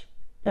edge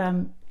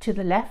to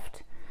the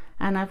left,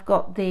 and I've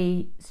got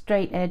the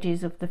straight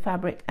edges of the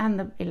fabric and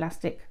the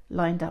elastic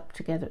lined up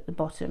together at the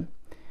bottom.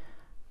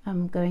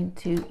 I'm going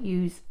to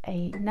use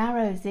a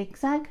narrow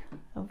zigzag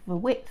of a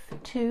width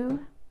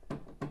 2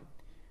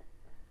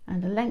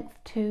 and a length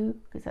 2,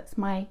 because that's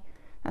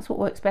what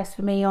works best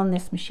for me on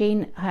this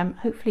machine.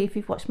 Hopefully if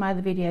you've watched my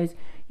other videos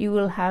you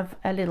will have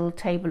a little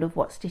table of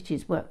what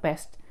stitches work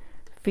best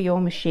for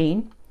your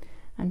machine.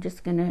 I'm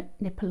just going to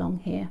nip along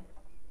here.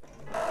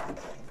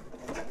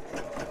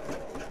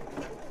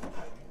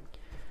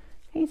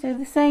 Okay, so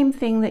the same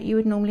thing that you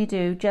would normally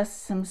do,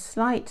 just some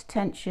slight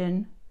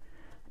tension.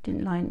 I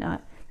didn't line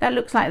that. That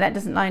looks like that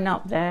doesn't line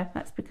up there.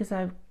 That's because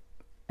I've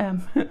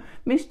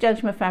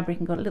misjudged my fabric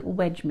and got a little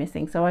wedge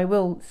missing, so I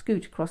will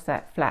scoot across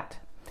that flat.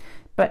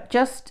 But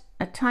just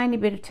a tiny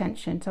bit of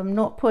tension, so I'm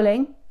not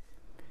pulling,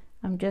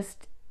 I'm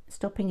just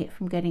stopping it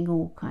from getting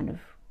all kind of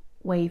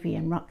wavy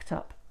and rucked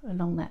up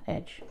along that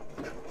edge.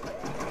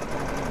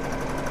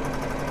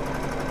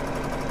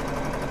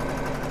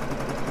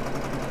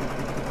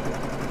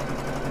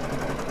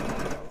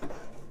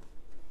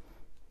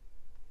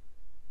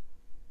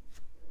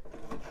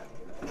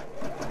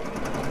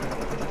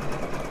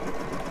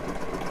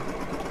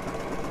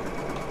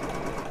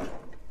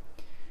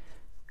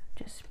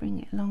 Just bring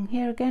it along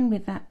here again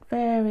with that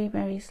very,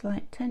 very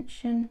slight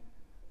tension.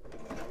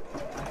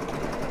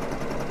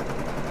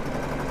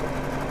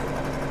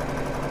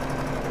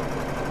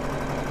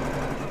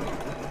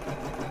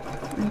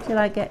 Until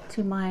I get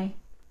to my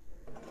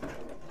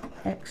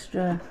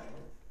extra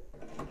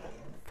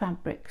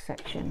fabric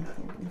section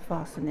and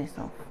fasten this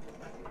off.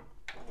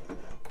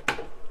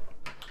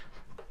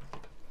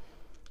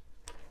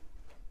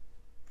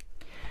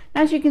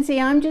 As you can see,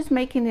 I'm just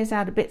making this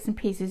out of bits and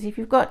pieces. If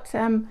you've got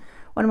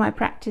one of my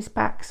practice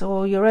packs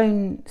or your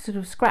own sort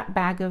of scrap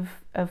bag of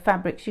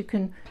fabrics, you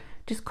can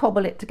just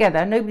cobble it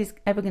together. Nobody's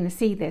ever going to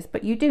see this,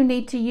 but you do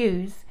need to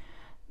use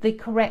the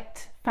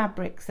correct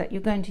fabrics that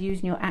you're going to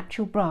use in your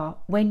actual bra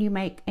when you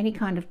make any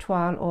kind of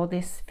toile or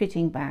this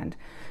fitting band.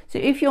 So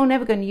if you're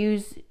never going to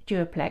use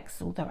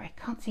Duoplex, although I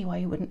can't see why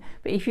you wouldn't,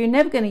 but if you're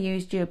never going to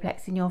use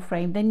Duoplex in your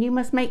frame, then you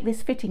must make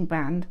this fitting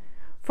band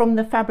from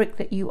the fabric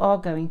that you are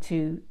going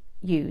to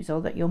use,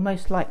 or that you're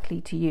most likely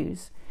to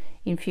use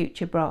in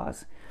future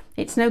bras.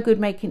 It's no good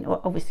making,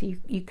 obviously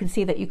you can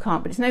see that you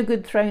can't, but it's no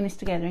good throwing this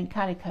together in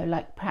calico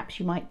like perhaps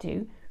you might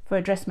do for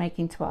a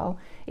dressmaking toile.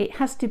 It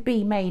has to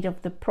be made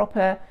of the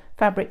proper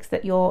fabrics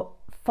that your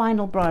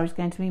final bra is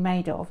going to be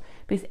made of,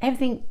 because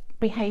everything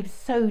behaves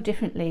so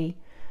differently,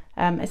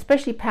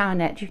 especially power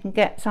net. You can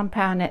get some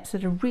power nets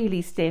that are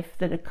really stiff,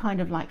 that are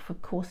kind of like for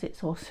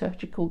corsets or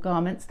surgical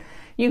garments.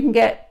 You can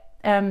get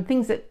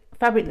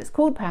fabric that's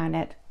called power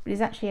net, but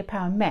it's actually a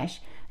power mesh,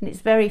 and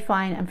it's very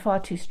fine and far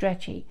too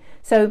stretchy.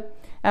 So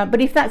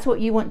but if that's what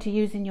you want to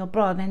use in your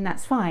bra, then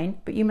that's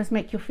fine, but you must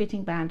make your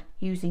fitting band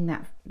using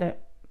the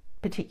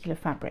particular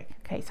fabric.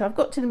 Okay, so I've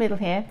got to the middle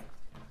here.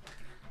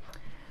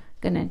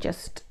 Gonna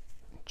just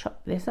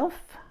chop this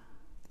off.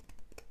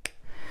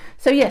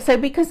 So yeah, so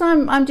because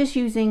I'm just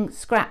using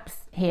scraps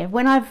here,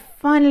 when I'm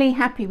finally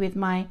happy with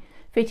my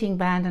fitting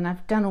band and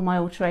I've done all my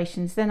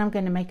alterations, then I'm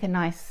going to make a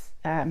nice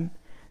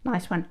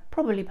nice one,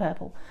 probably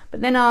purple.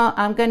 But then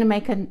I'm going to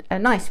make a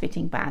nice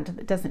fitting band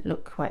that doesn't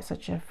look quite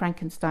such a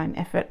Frankenstein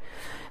effort.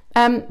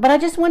 But I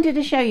just wanted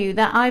to show you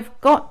that I've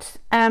got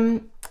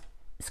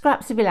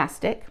scraps of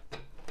elastic.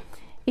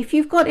 If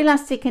you've got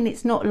elastic and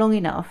it's not long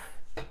enough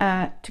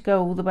to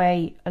go all the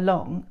way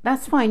along,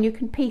 that's fine, you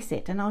can piece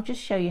it, and I'll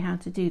just show you how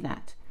to do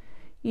that.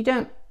 You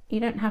don't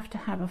have to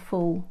have a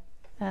full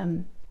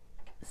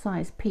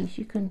size piece.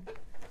 You can,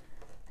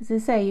 as I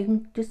say, you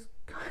can just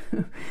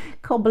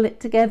cobble it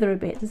together a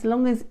bit, as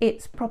long as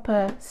it's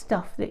proper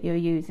stuff that you're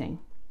using.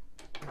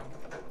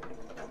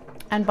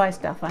 And by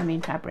stuff I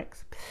mean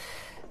fabrics.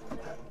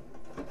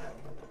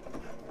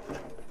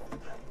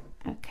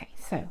 Okay,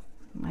 so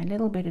my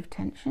little bit of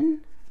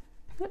tension.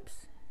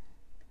 Whoops.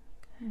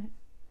 Okay.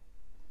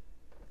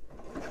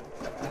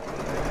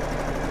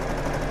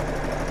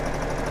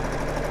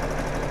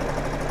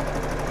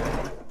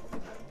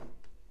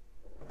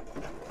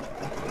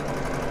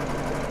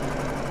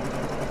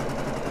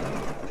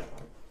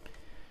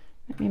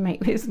 Let me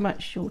make this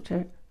much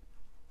shorter.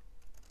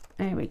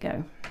 There we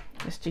go,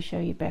 just to show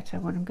you better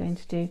what I'm going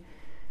to do.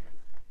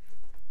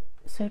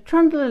 So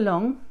trundle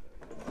along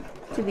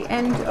to the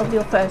end of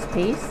your first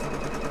piece,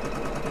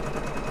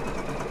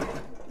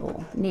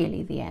 or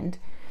nearly the end,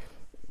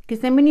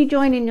 because then when you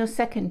join in your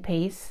second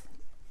piece,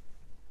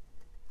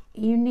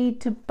 you need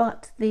to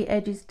butt the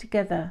edges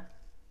together.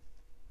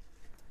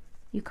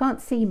 You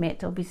can't seam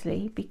it,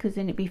 obviously, because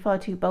then it'd be far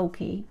too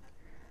bulky,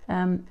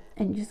 and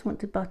you just want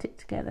to butt it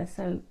together.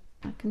 So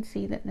I can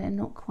see that they're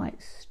not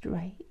quite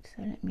straight,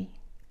 so let me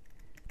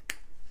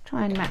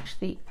try and match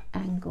the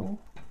angle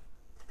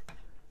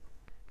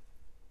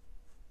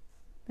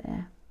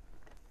there,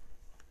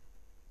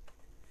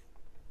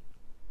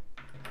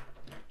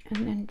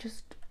 and then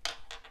just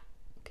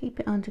keep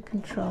it under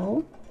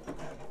control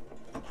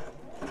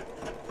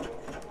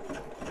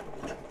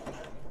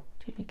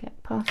till you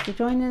get past the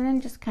join, and then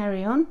just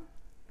carry on.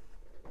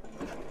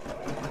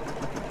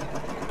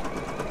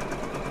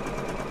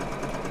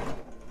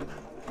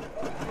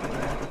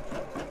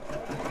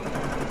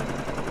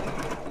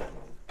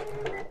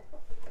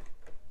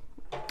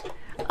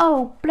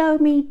 Oh, blow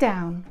me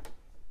down.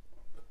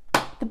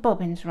 The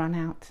bobbin's run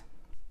out.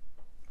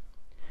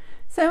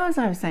 So as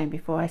I was saying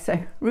before, I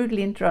so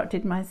rudely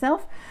interrupted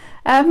myself.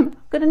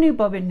 I've got a new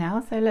bobbin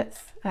now, so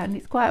and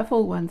it's quite a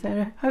full one,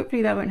 so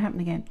hopefully that won't happen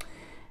again.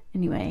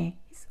 Anyway,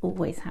 it's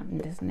always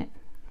happened, isn't it?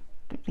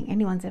 I don't think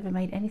anyone's ever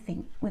made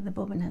anything when the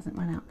bobbin hasn't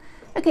run out.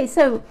 Okay,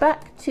 so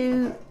back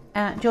to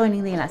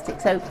joining the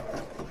elastic. So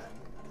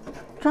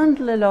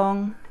trundle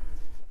along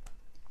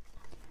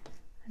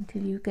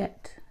until you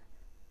get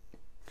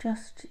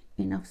just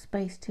enough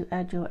space to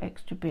add your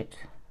extra bit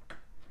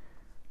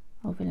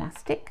of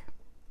elastic.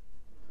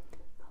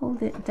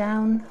 Hold it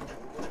down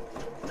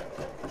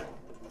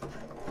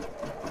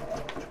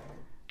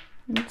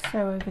and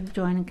sew over the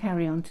join and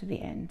carry on to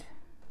the end.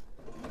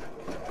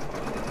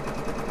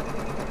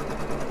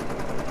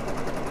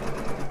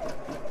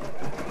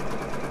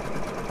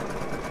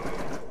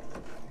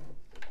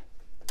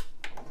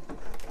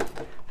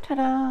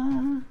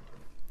 Ta-da!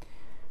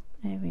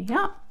 There we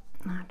are.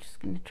 I'm just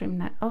going to trim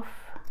that off.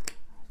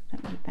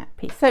 Don't need that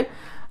piece. So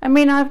I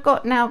mean, I've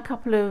got now a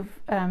couple of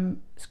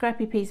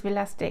scrappy piece of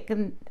elastic,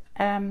 and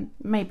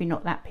maybe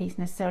not that piece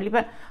necessarily,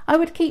 but I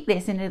would keep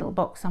this in a little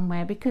box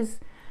somewhere, because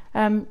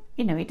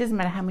you know, it doesn't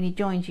matter how many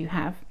joins you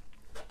have.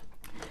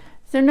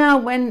 So now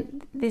where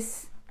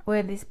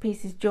this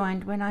piece is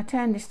joined, when I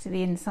turn this to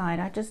the inside,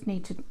 I just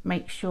need to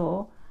make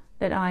sure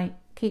that I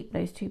keep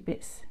those two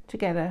bits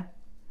together.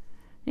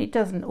 It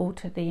doesn't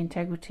alter the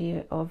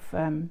integrity of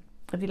the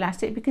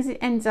elastic, because it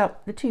ends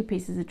up, the two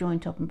pieces are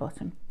joined top and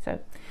bottom. So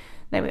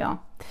there we are.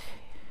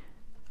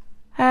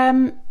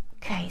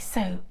 Okay,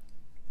 so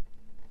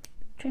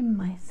trim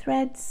my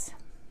threads,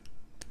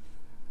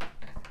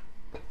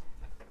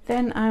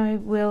 then I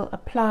will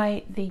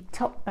apply the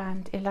top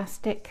band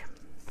elastic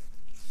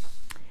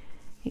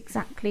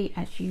exactly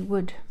as you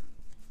would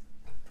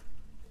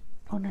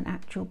on an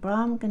actual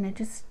bra. I'm going to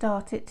just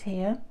start it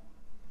here,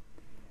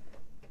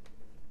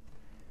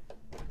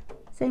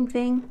 same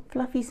thing,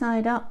 fluffy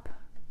side up,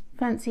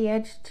 fancy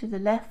edge to the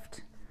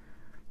left,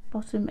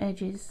 bottom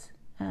edges,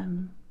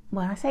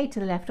 well, I say to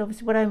the left,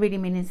 obviously what I really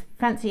mean is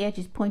fancy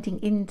edges pointing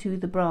into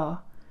the bra,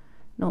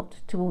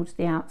 not towards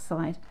the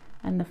outside,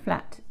 and the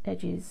flat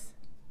edges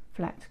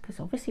flat,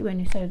 because obviously when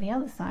you sew the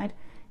other side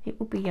it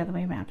will be the other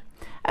way around.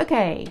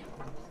 Okay,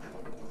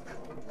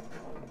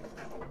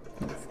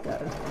 let's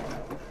go.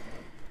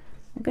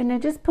 I'm going to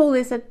just pull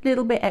this a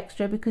little bit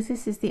extra, because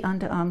this is the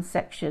underarm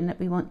section that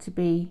we want to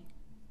be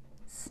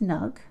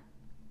snug.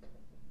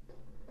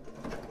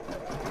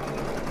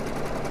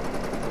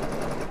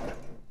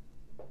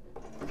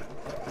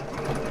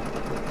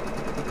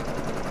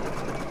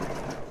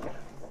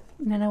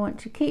 And then I want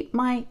to keep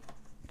my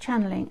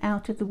channeling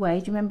out of the way.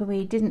 Do you remember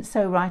we didn't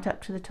sew right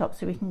up to the top,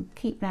 so we can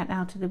keep that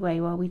out of the way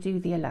while we do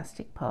the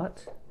elastic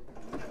part.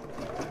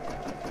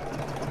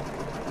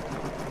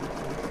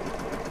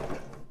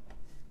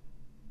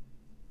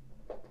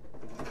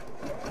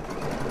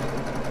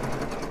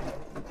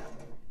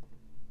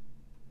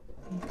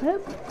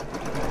 go.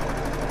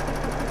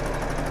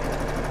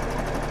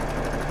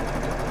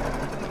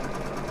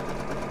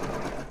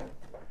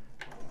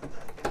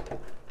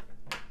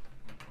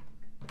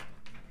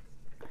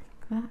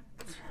 Like that.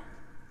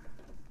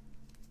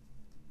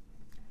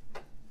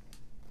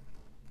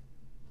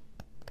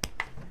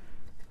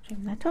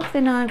 Trim that off.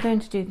 Then I'm going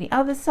to do the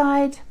other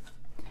side.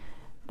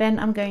 Then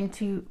I'm going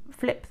to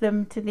flip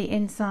them to the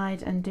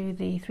inside and do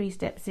the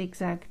 3-step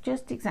zigzag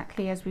just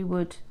exactly as we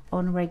would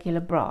on a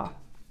regular bra.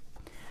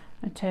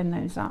 I turn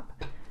those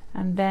up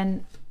and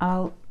then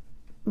I'll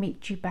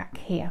meet you back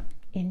here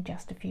in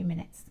just a few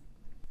minutes.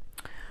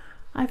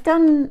 I've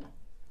done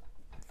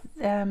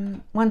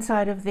one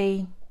side of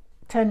the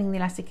turning the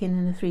elastic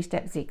in the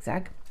 3-step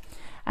zigzag,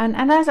 and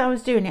as I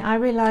was doing it I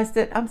realized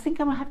that I think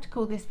I might have to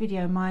call this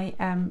video my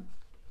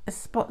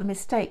spot the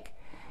mistake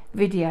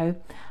video.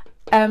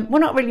 Well,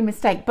 not really a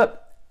mistake,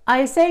 but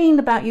I was saying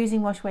about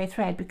using wash away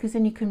thread because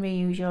then you can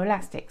reuse your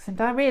elastics, and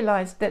I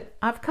realized that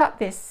I've cut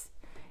this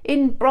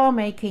in bra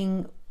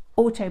making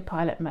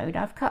autopilot mode.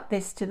 I've cut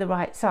this to the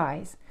right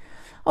size.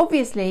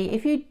 Obviously,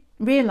 if you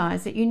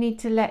realize that you need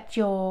to let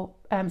your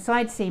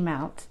side seam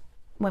out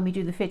when we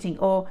do the fitting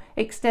or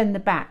extend the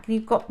back,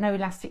 you've got no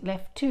elastic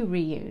left to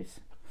reuse.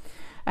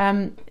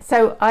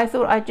 So I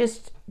thought I'd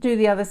just do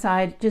the other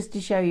side just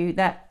to show you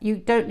that you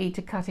don't need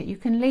to cut it. You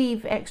can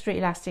leave extra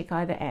elastic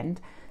either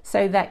end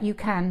so that you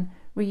can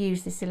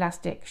reuse this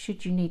elastic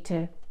should you need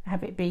to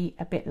have it be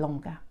a bit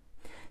longer.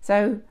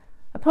 So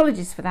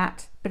apologies for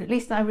that, but at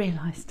least I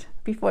realized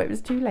before it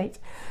was too late.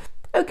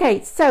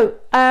 Okay, so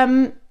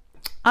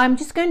I'm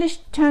just going to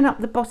turn up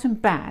the bottom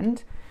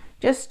band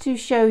just to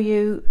show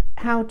you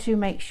how to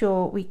make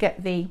sure we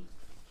get the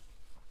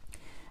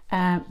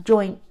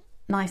joint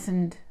nice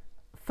and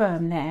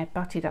firm there,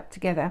 butted up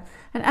together.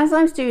 And as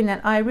I was doing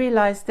that, I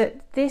realized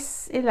that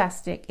this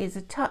elastic is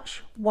a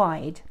touch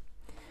wide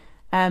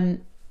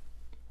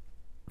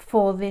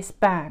for this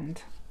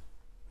band.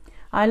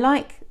 I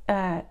like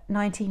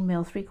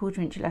 19mm 3/4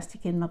 inch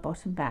elastic in my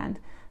bottom band.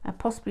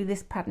 Possibly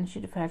this pattern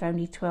should have had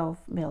only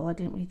 12mm. I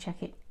didn't really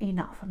check it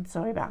enough, I'm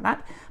sorry about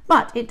that,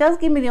 but it does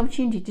give me the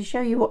opportunity to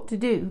show you what to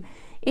do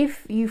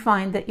if you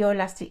find that your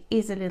elastic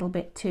is a little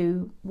bit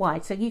too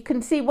wide. So you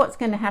can see what's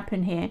going to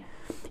happen here.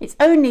 It's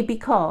only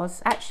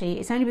because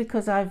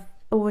I've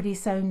already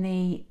sewn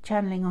the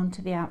channeling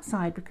onto the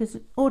outside, because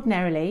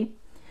ordinarily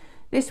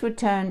this would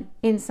turn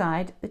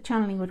inside, the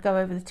channeling would go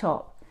over the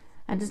top,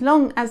 and as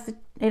long as the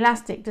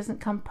elastic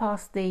doesn't come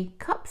past the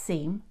cup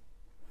seam,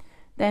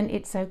 then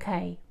it's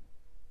okay.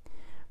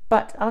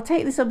 But I'll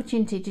take this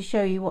opportunity to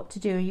show you what to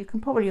do. You can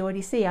probably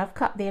already see I've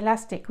cut the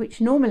elastic, which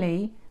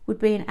normally would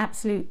be an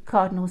absolute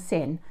cardinal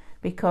sin,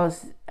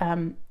 because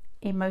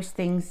in most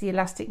things the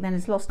elastic then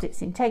has lost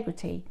its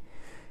integrity.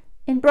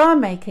 In bra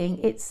making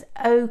it's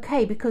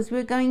okay because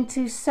we're going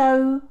to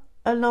sew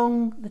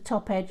along the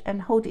top edge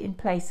and hold it in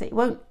place so it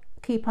won't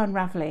keep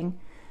unraveling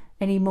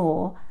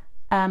anymore.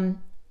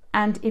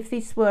 And if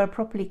this were a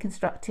properly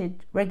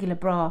constructed regular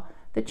bra,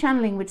 the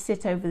channeling would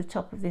sit over the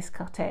top of this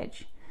cut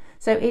edge.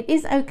 So it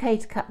is okay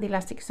to cut the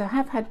elastic. So I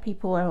have had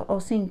people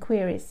or seen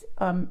queries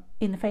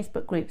in the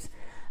Facebook groups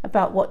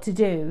about what to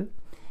do,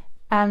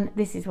 and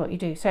this is what you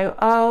do. So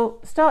I'll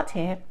start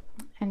here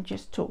and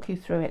just talk you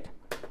through it.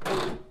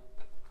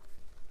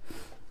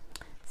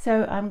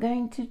 So I'm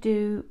going to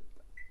do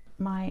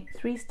my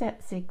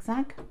 3-step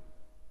zigzag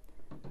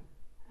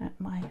at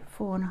my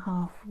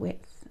 4.5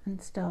 width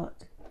and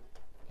start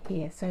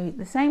here. So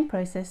the same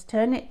process,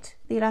 turn it,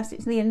 the elastic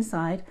to the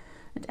inside,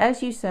 and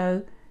as you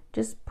sew,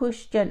 just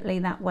push gently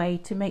that way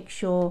to make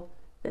sure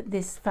that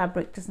this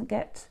fabric doesn't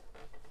get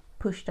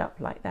pushed up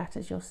like that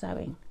as you're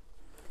sewing.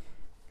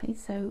 Okay,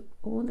 so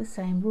all the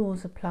same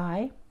rules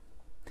apply.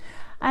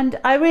 And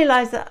I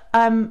realize that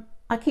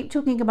I keep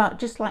talking about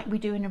just like we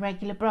do in a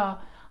regular bra.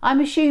 I'm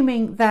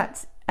assuming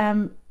that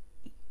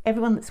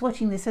everyone that's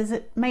watching this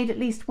has made at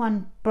least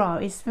one bra,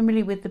 is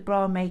familiar with the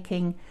bra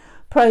making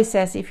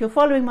process. If you're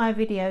following my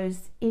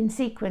videos in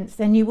sequence,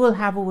 then you will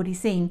have already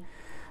seen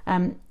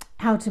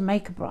how to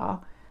make a bra.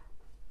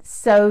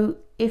 So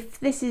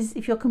if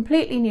you're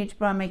completely new to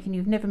bra making,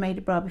 you've never made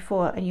a bra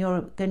before, and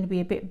you're going to be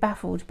a bit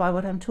baffled by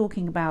what I'm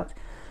talking about,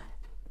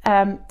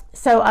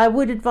 so I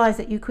would advise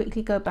that you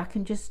quickly go back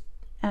and just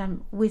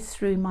whiz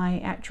through my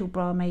actual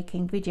bra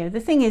making video. The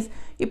thing is,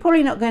 you're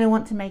probably not going to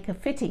want to make a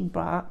fitting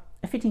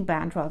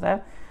band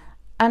rather,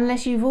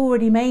 unless you've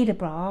already made a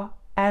bra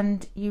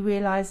and you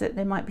realize that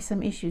there might be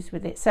some issues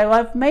with it. So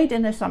I've made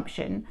an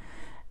assumption,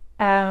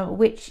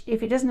 which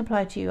if it doesn't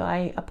apply to you,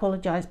 I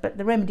apologize, but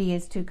the remedy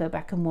is to go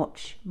back and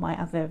watch my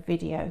other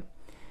video.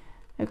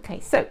 Okay,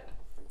 so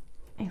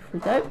if we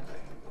go.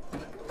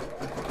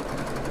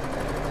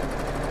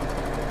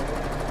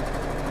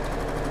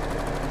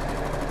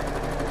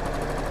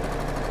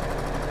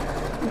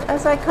 And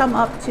as I come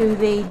up to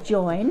the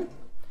join,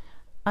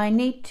 I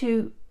need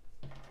to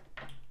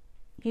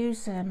use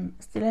some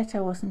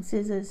stiletto or some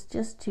scissors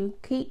just to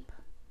keep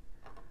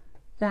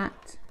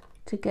that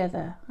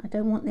together. I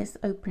don't want this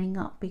opening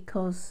up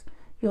because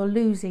you're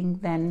losing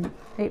then.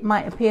 It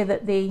might appear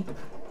that the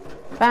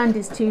band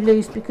is too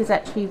loose because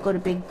actually you've got a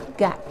big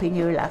gap in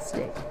your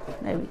elastic.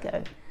 There we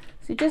go.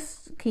 So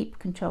just keep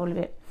control of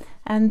it,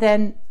 and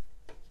then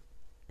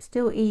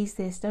still ease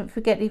this. Don't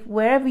forget, if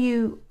wherever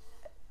you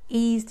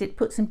eased it,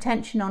 put some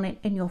tension on it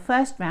in your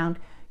first round,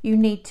 you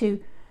need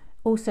to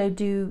also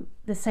do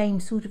the same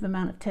sort of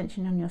amount of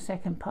tension on your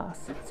second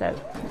pass. So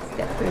let's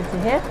get through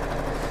to here.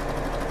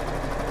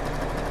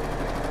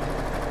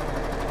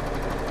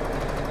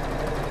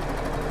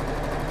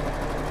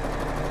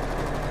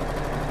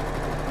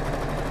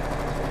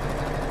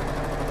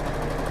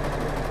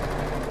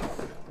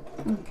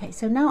 Okay,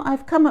 so now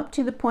I've come up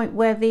to the point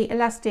where the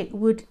elastic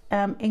would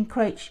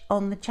encroach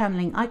on the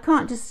channeling. I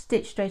can't just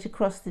stitch straight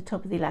across the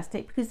top of the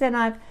elastic because then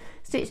I've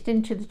stitched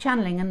into the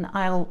channeling and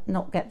I'll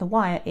not get the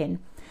wire in.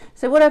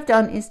 So what I've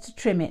done is to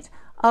trim it.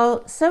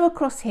 I'll sew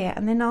across here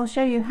and then I'll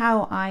show you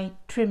how I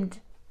trimmed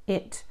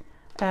it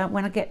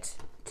when I get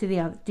to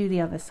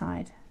the other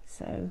side.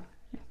 So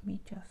let me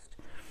just,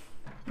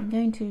 I'm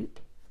going to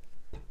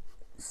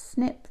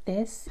snip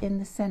this in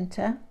the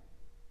center,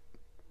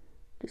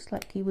 just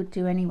like you would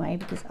do anyway,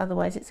 because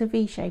otherwise it's a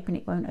V shape and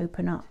it won't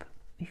open up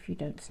if you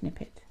don't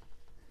snip it.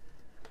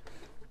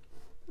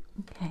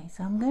 Okay,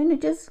 so I'm going to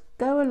just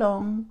go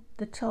along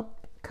the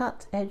top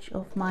cut edge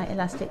of my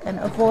elastic and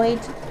avoid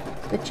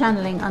the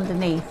channeling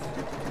underneath.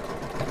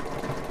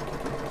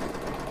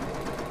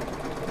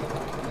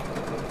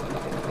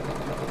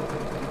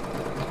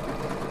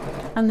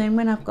 And then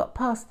when I've got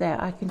past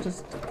there, I can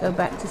just go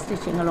back to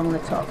stitching along the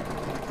top.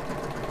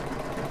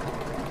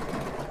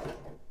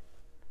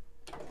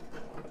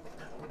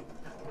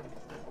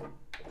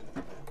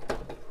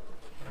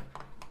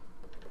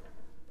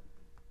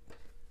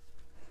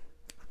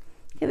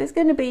 There's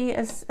going to be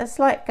a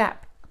slight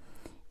gap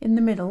in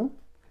the middle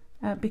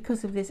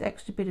because of this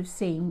extra bit of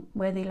seam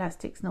where the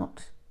elastic's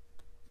not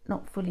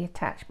fully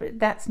attached, but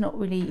that's not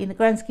really, in the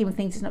grand scheme of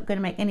things, it's not going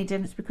to make any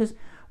difference because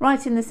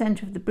right in the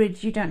center of the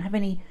bridge you don't have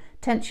any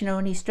tension or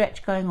any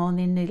stretch going on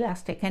in the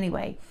elastic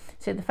anyway,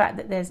 so the fact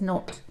that there's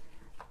not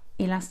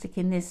elastic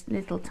in this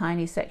little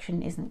tiny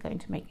section isn't going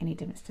to make any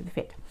difference to the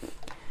fit.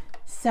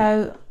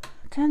 So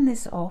turn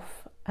this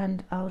off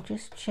and I'll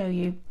just show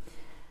you.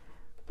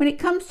 When it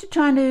comes to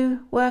trying to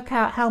work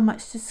out how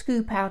much to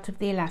scoop out of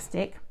the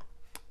elastic,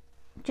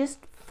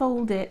 just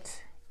fold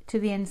it to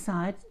the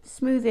inside,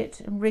 smooth it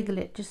and wriggle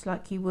it just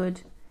like you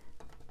would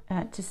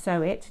to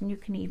sew it, and you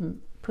can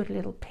even put a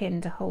little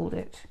pin to hold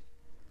it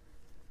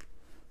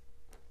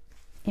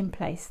in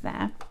place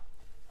there.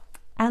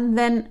 And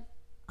then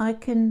I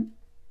can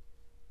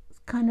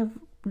kind of,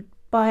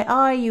 by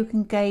eye you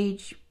can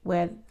gauge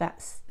where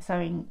that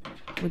sewing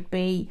would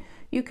be.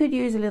 You could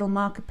use a little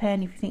marker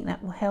pen if you think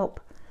that will help.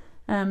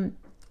 In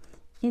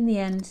the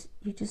end,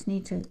 you just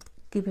need to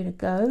give it a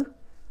go,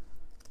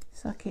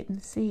 suck it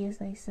and see, as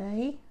they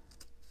say,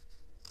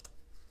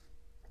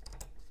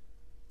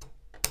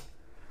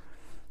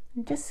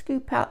 and just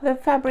scoop out the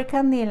fabric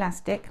and the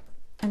elastic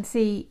and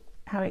see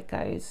how it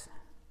goes.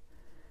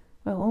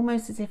 Well,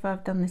 almost as if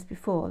I've done this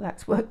before.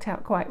 That's worked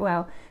out quite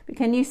well. But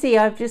can you see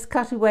I've just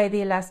cut away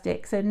the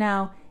elastic, so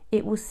now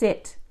it will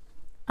sit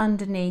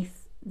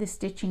underneath the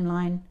stitching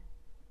line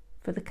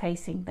for the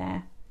casing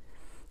there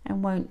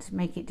and won't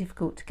make it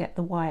difficult to get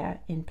the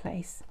wire in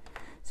place.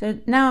 So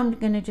now I'm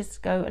going to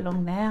just go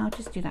along there. I'll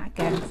just do that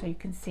again so you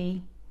can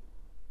see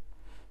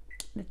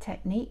the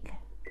technique.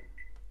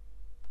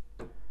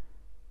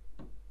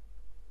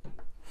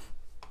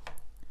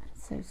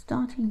 So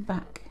starting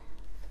back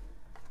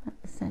at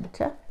the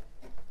center,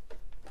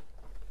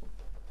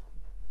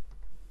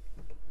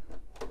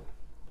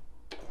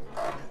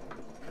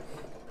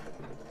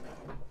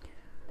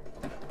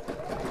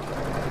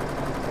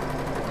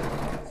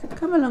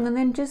 come along and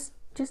then just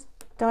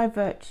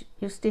divert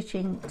your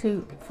stitching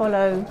to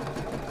follow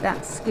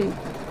that scoop,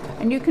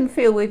 and you can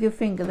feel with your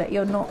finger that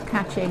you're not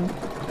catching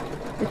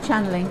the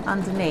channeling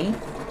underneath.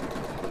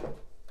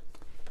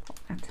 Pop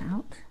that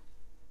out,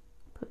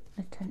 put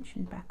the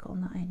tension back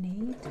on that I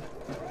need.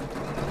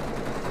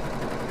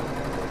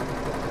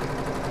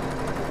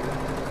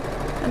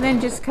 And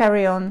then just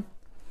carry on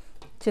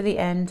to the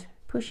end,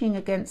 pushing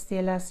against the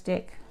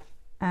elastic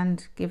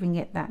and giving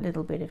it that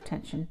little bit of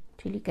tension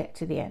till you get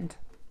to the end.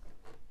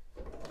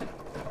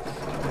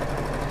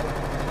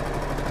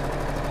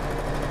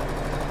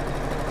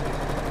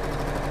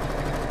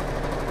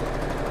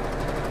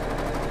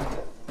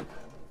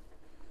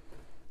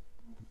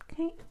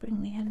 Okay,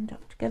 bring the end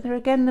up together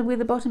again with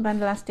the bottom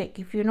band elastic.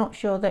 If you're not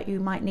sure that you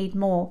might need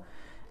more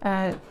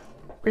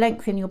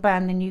length in your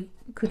band, then you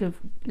could have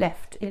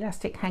left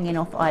elastic hanging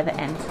off either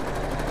end.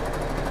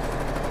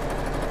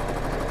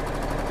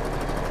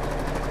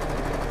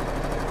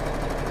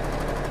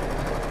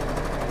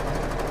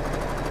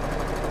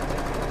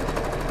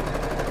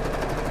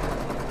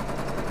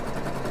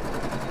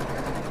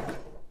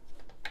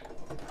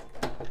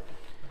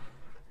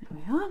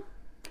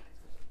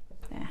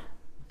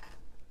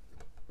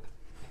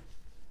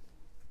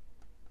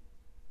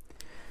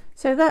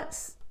 So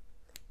that's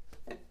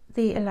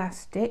the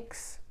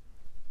elastics.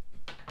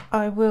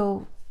 I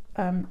will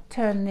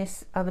turn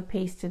this other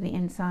piece to the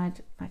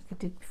inside like I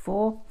did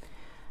before,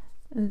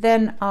 and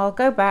then I'll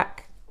go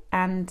back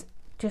and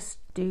just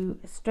do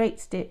a straight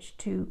stitch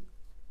to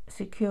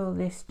secure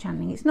this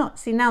channeling. It's not,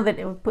 see, now that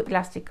it would put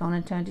elastic on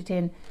and turned it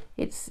in,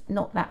 it's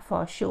not that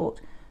far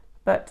short,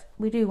 but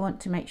we do want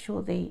to make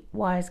sure the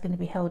wire is going to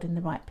be held in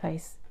the right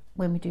place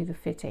when we do the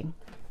fitting.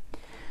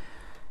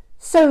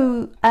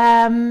 So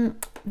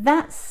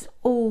that's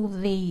all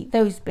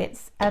those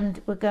bits,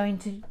 and we're going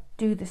to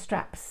do the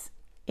straps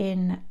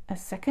in a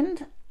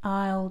second.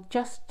 I'll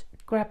just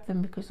grab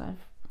them because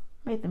I've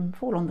made them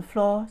fall on the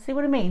floor. See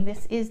what I mean?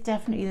 This is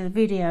definitely the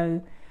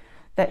video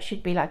that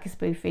should be like a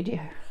spoof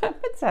video,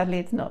 but sadly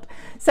it's not.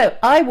 So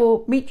I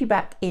will meet you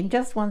back in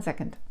just 1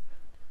 second.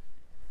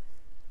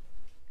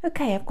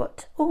 Okay, I've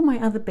got all my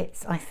other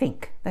bits, I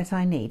think, that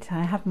I need.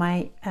 I have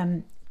my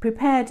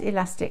prepared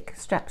elastic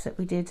straps that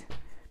we did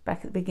back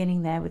at the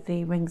beginning there with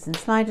the rings and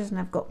sliders, and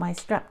I've got my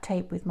strap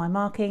tape with my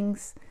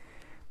markings,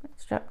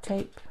 strap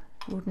tape,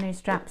 ordinary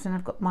straps, and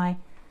I've got my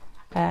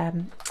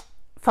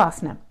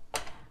fastener.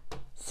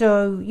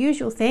 So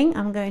usual thing,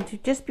 I'm going to,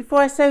 just before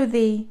I sew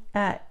the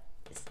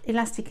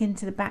elastic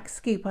into the back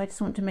scoop, I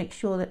just want to make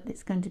sure that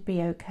it's going to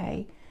be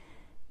okay.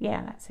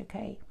 Yeah, that's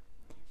okay,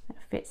 that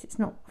fits. It's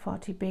not far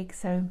too big,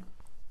 so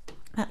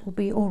that will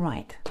be all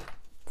right.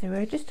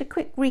 So just a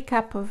quick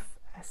recap of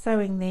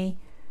sewing the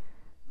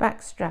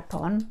back strap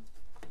on.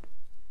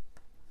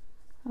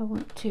 I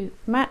want to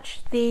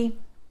match the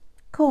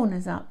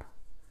corners up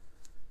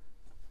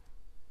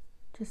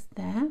just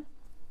there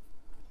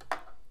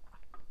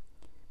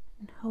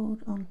and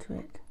hold on to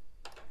it.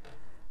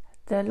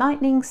 The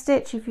lightning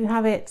stitch, if you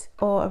have it,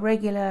 or a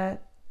regular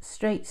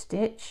straight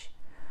stitch,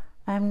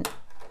 I'm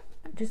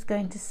just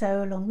going to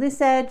sew along this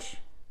edge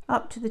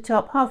up to the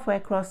top, halfway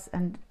across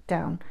and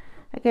down.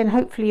 Again,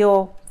 hopefully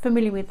you're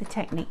familiar with the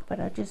technique, but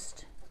I'll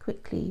just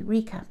quickly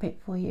recap it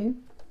for you.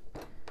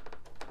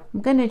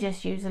 I'm going to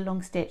just use a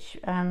long stitch.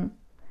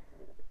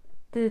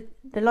 The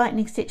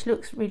lightning stitch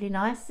looks really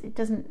nice. It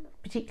doesn't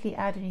particularly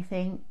add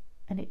anything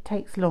and it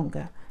takes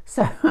longer.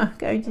 So I'm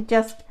going to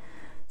just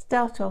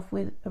start off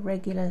with a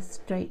regular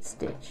straight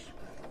stitch.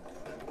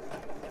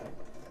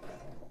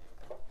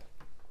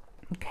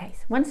 Okay,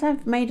 so once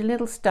I've made a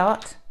little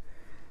start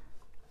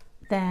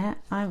there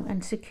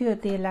and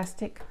secured the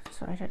elastic,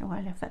 sorry, I don't know why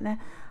I left that there,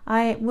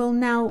 I will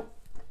now,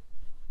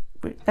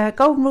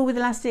 golden rule with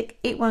elastic,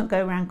 it won't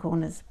go around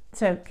corners.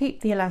 So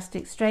keep the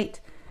elastic straight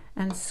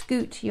and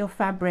scoot your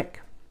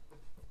fabric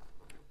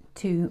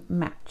to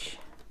match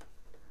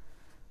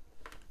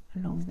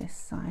along this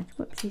side.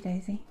 Whoopsie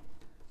daisy.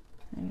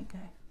 There we go.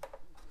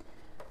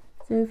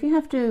 So if you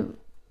have to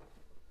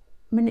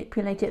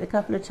manipulate it a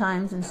couple of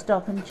times and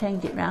stop and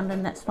change it round,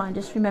 then that's fine.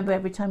 Just remember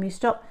every time you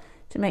stop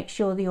to make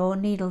sure that your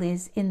needle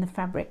is in the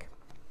fabric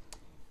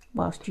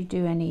whilst you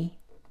do any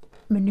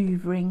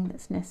manoeuvring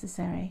that's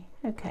necessary.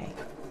 Okay.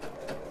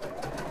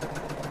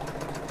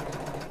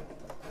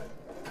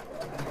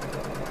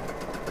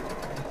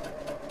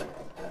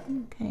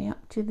 Okay,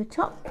 up to the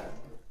top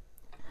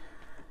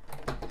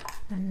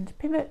and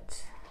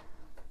pivot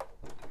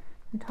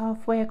and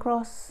halfway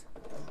across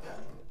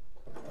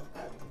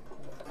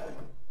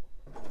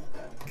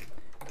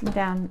and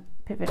down,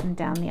 pivot and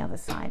down the other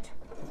side.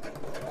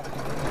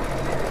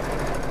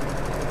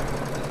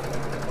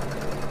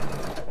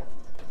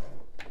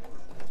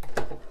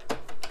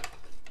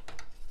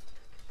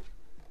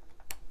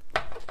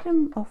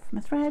 Trim off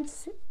my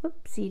threads,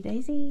 whoopsie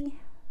daisy.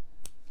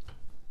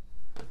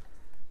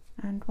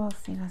 And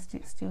whilst the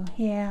elastic's still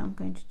here, I'm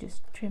going to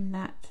just trim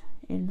that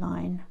in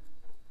line.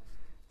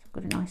 So I've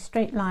got a nice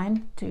straight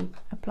line to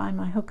apply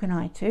my hook and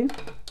eye to.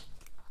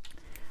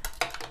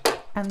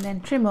 And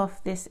then trim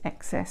off this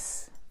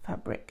excess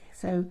fabric.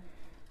 So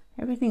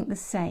everything the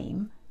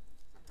same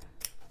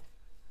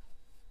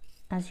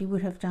as you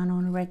would have done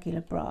on a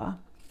regular bra.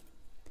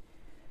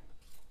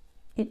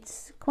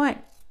 It's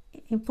quite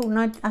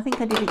important, I think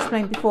I did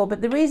explain before,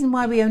 but the reason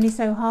why we only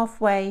sew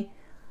halfway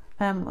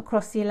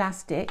across the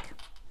elastic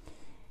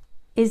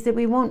is that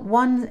we want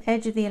one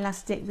edge of the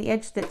elastic, the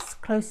edge that's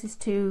closest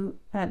to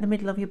the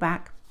middle of your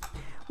back,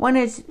 one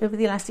edge of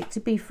the elastic to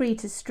be free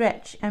to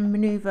stretch and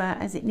maneuver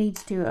as it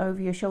needs to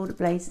over your shoulder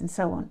blades and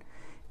so on.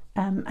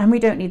 And we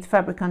don't need the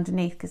fabric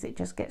underneath because it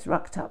just gets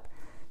rucked up.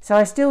 So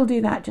I still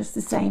do that just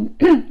the same,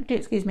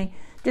 excuse me,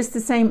 just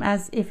the same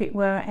as if it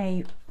were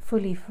a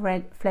fully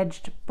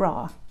fledged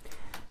bra.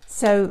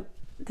 So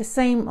the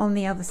same on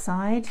the other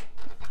side.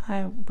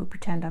 I will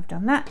pretend I've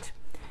done that.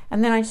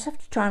 And then I just have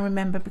to try and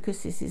remember,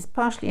 because this is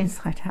partially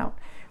inside out,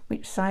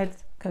 which side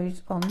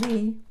goes on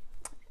the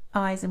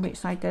eyes and which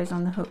side goes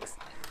on the hooks.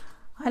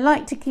 I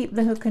like to keep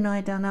the hook and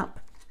eye done up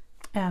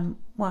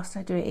whilst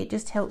I do it. It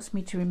just helps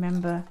me to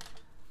remember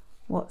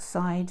what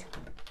side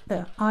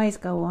the eyes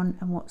go on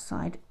and what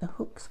side the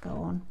hooks go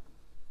on.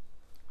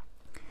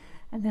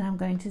 And then I'm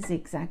going to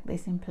zigzag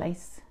this in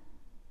place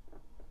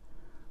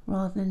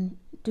rather than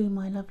do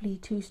my lovely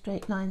 2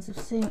 straight lines of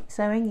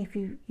sewing if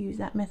you use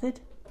that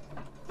method.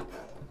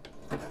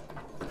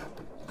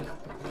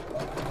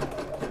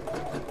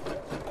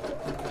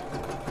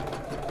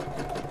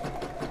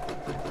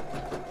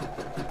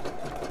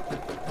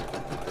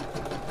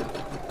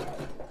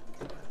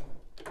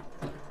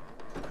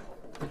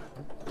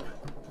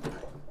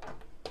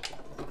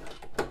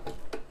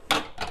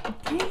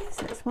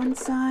 That's one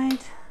side.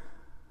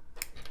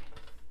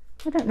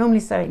 I don't normally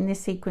sew it in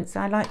this sequence.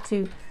 I like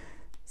to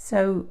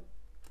sew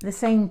the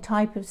same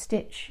type of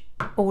stitch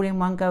all in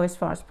one go as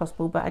far as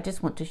possible, but I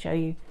just want to show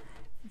you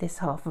this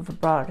half of a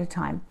bra at a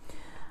time.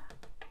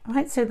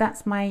 Right, so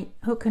that's my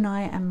hook and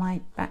eye and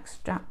my back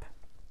strap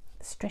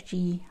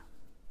stretchy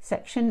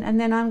section, and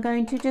then I'm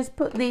going to just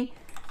put the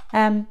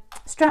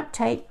strap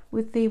tape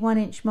with the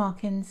 1-inch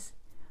markings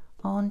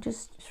on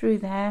just through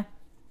there.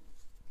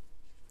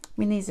 I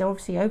mean, these are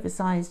obviously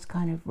oversized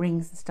kind of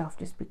rings and stuff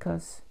just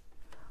because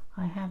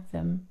I have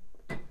them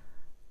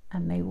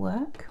and they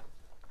work.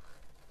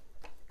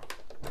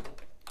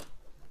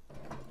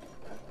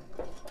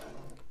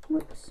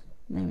 Whoops,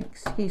 no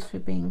excuse for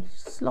being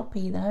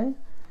sloppy though.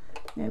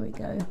 There we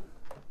go.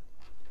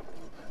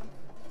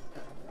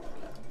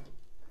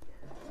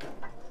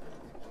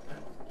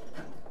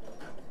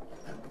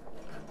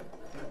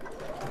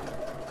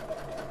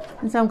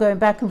 And so I'm going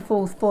back and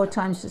forth 4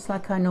 times just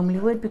like I normally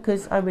would,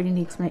 because I really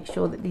need to make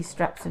sure that these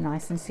straps are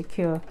nice and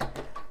secure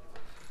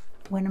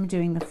when I'm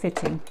doing the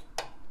fitting.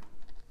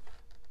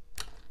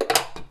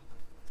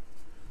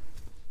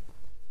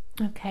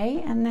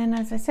 Okay, and then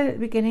as I said at the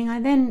beginning, I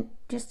then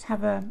just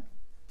have a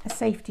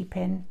safety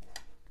pin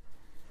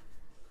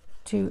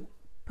to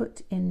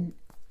put in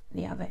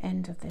the other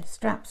end of the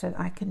strap so that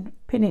I can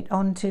pin it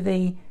onto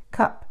the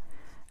cup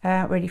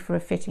ready for a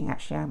fitting.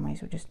 Actually, I might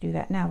as well just do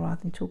that now rather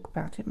than talk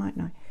about it,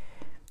 mightn't I?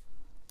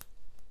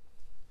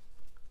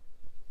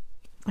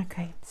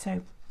 Okay,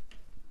 so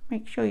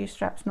make sure your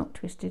strap's not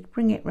twisted,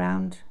 bring it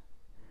round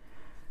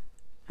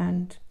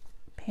and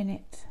pin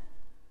it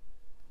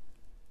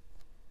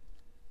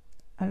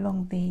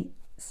along the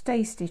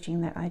stay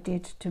stitching that I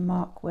did to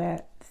mark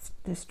where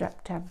the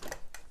strap tab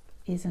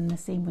is and the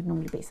seam would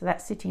normally be. So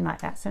that's sitting like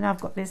that. So now I've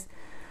got this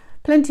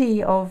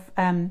plenty of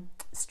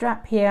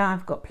strap here.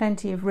 I've got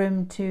plenty of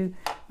room to,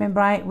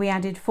 remember we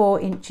added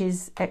 4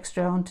 inches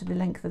extra onto the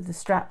length of the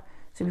strap,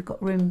 so we've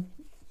got room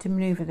to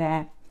maneuver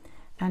there,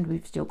 and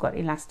we've still got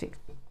elastic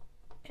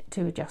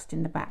to adjust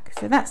in the back.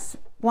 So that's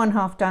one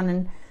half done,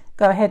 and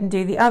go ahead and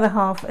do the other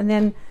half, and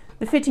then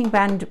the fitting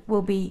band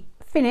will be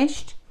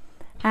finished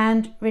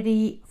and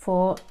ready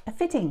for a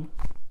fitting.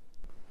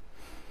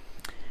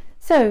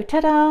 So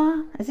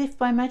ta-da, as if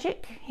by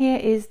magic, here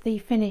is the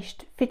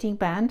finished fitting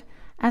band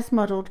as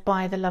modelled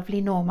by the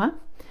lovely Norma,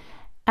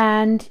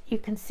 and you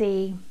can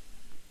see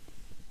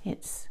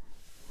it's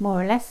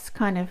more or less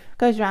kind of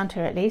goes around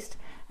her at least.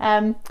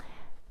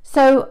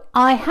 So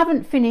I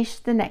haven't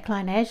finished the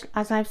neckline edge,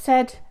 as I've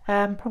said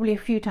probably a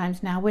few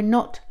times now. We're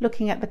not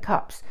looking at the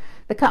cups.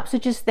 The cups are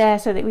just there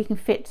so that we can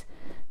fit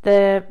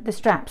the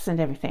straps and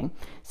everything.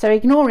 So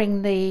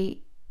ignoring the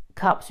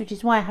cups, which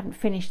is why I haven't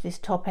finished this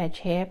top edge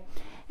here,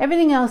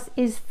 everything else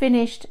is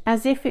finished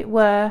as if it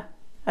were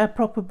a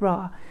proper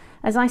bra.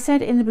 As I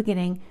said in the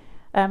beginning,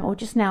 or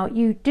just now,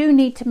 you do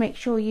need to make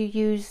sure you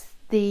use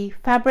the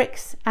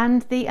fabrics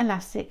and the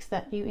elastics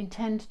that you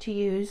intend to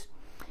use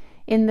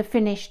in the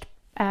finished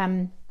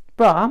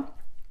bra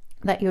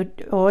that you're,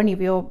 or any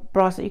of your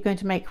bras that you're going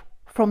to make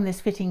from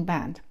this fitting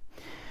band,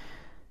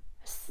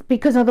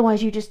 because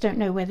otherwise you just don't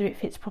know whether it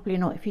fits properly or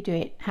not if you do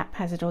it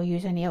haphazard or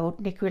use any old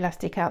knicker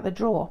elastic out the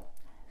drawer.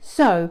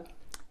 So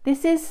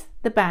this is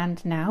the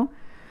band now,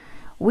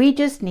 we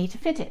just need to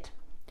fit it.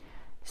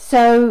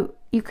 So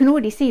you can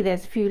already see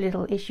there's a few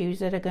little issues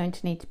that are going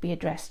to need to be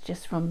addressed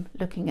just from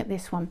looking at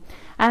this one.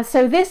 And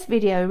so this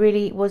video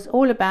really was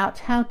all about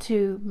how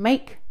to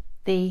make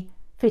the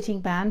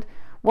fitting band,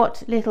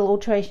 what little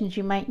alterations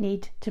you might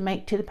need to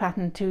make to the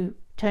pattern to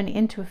turn it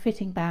into a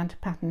fitting band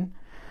pattern.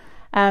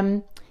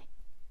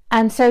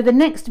 And so the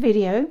next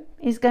video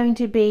is going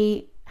to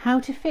be how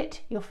to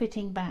fit your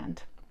fitting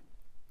band.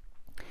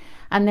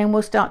 And then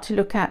we'll start to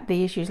look at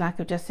the issues like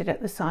I've just said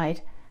at the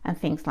side and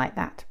things like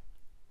that.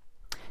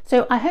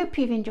 So I hope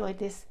you've enjoyed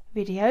this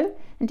video,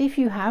 and if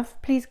you have,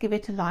 please give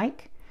it a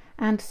like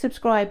and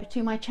subscribe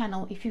to my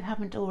channel if you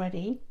haven't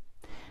already.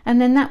 And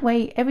then that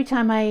way, every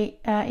time I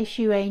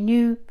issue a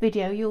new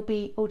video, you'll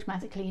be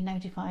automatically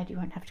notified. You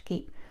won't have to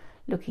keep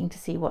looking to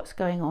see what's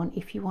going on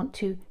if you want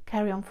to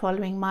carry on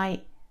following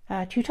my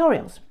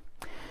tutorials.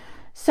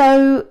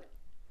 So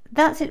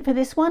that's it for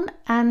this one,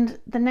 and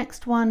the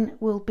next one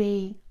will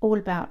be all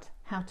about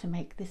how to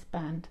make this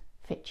band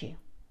fit you.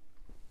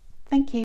 Thank you.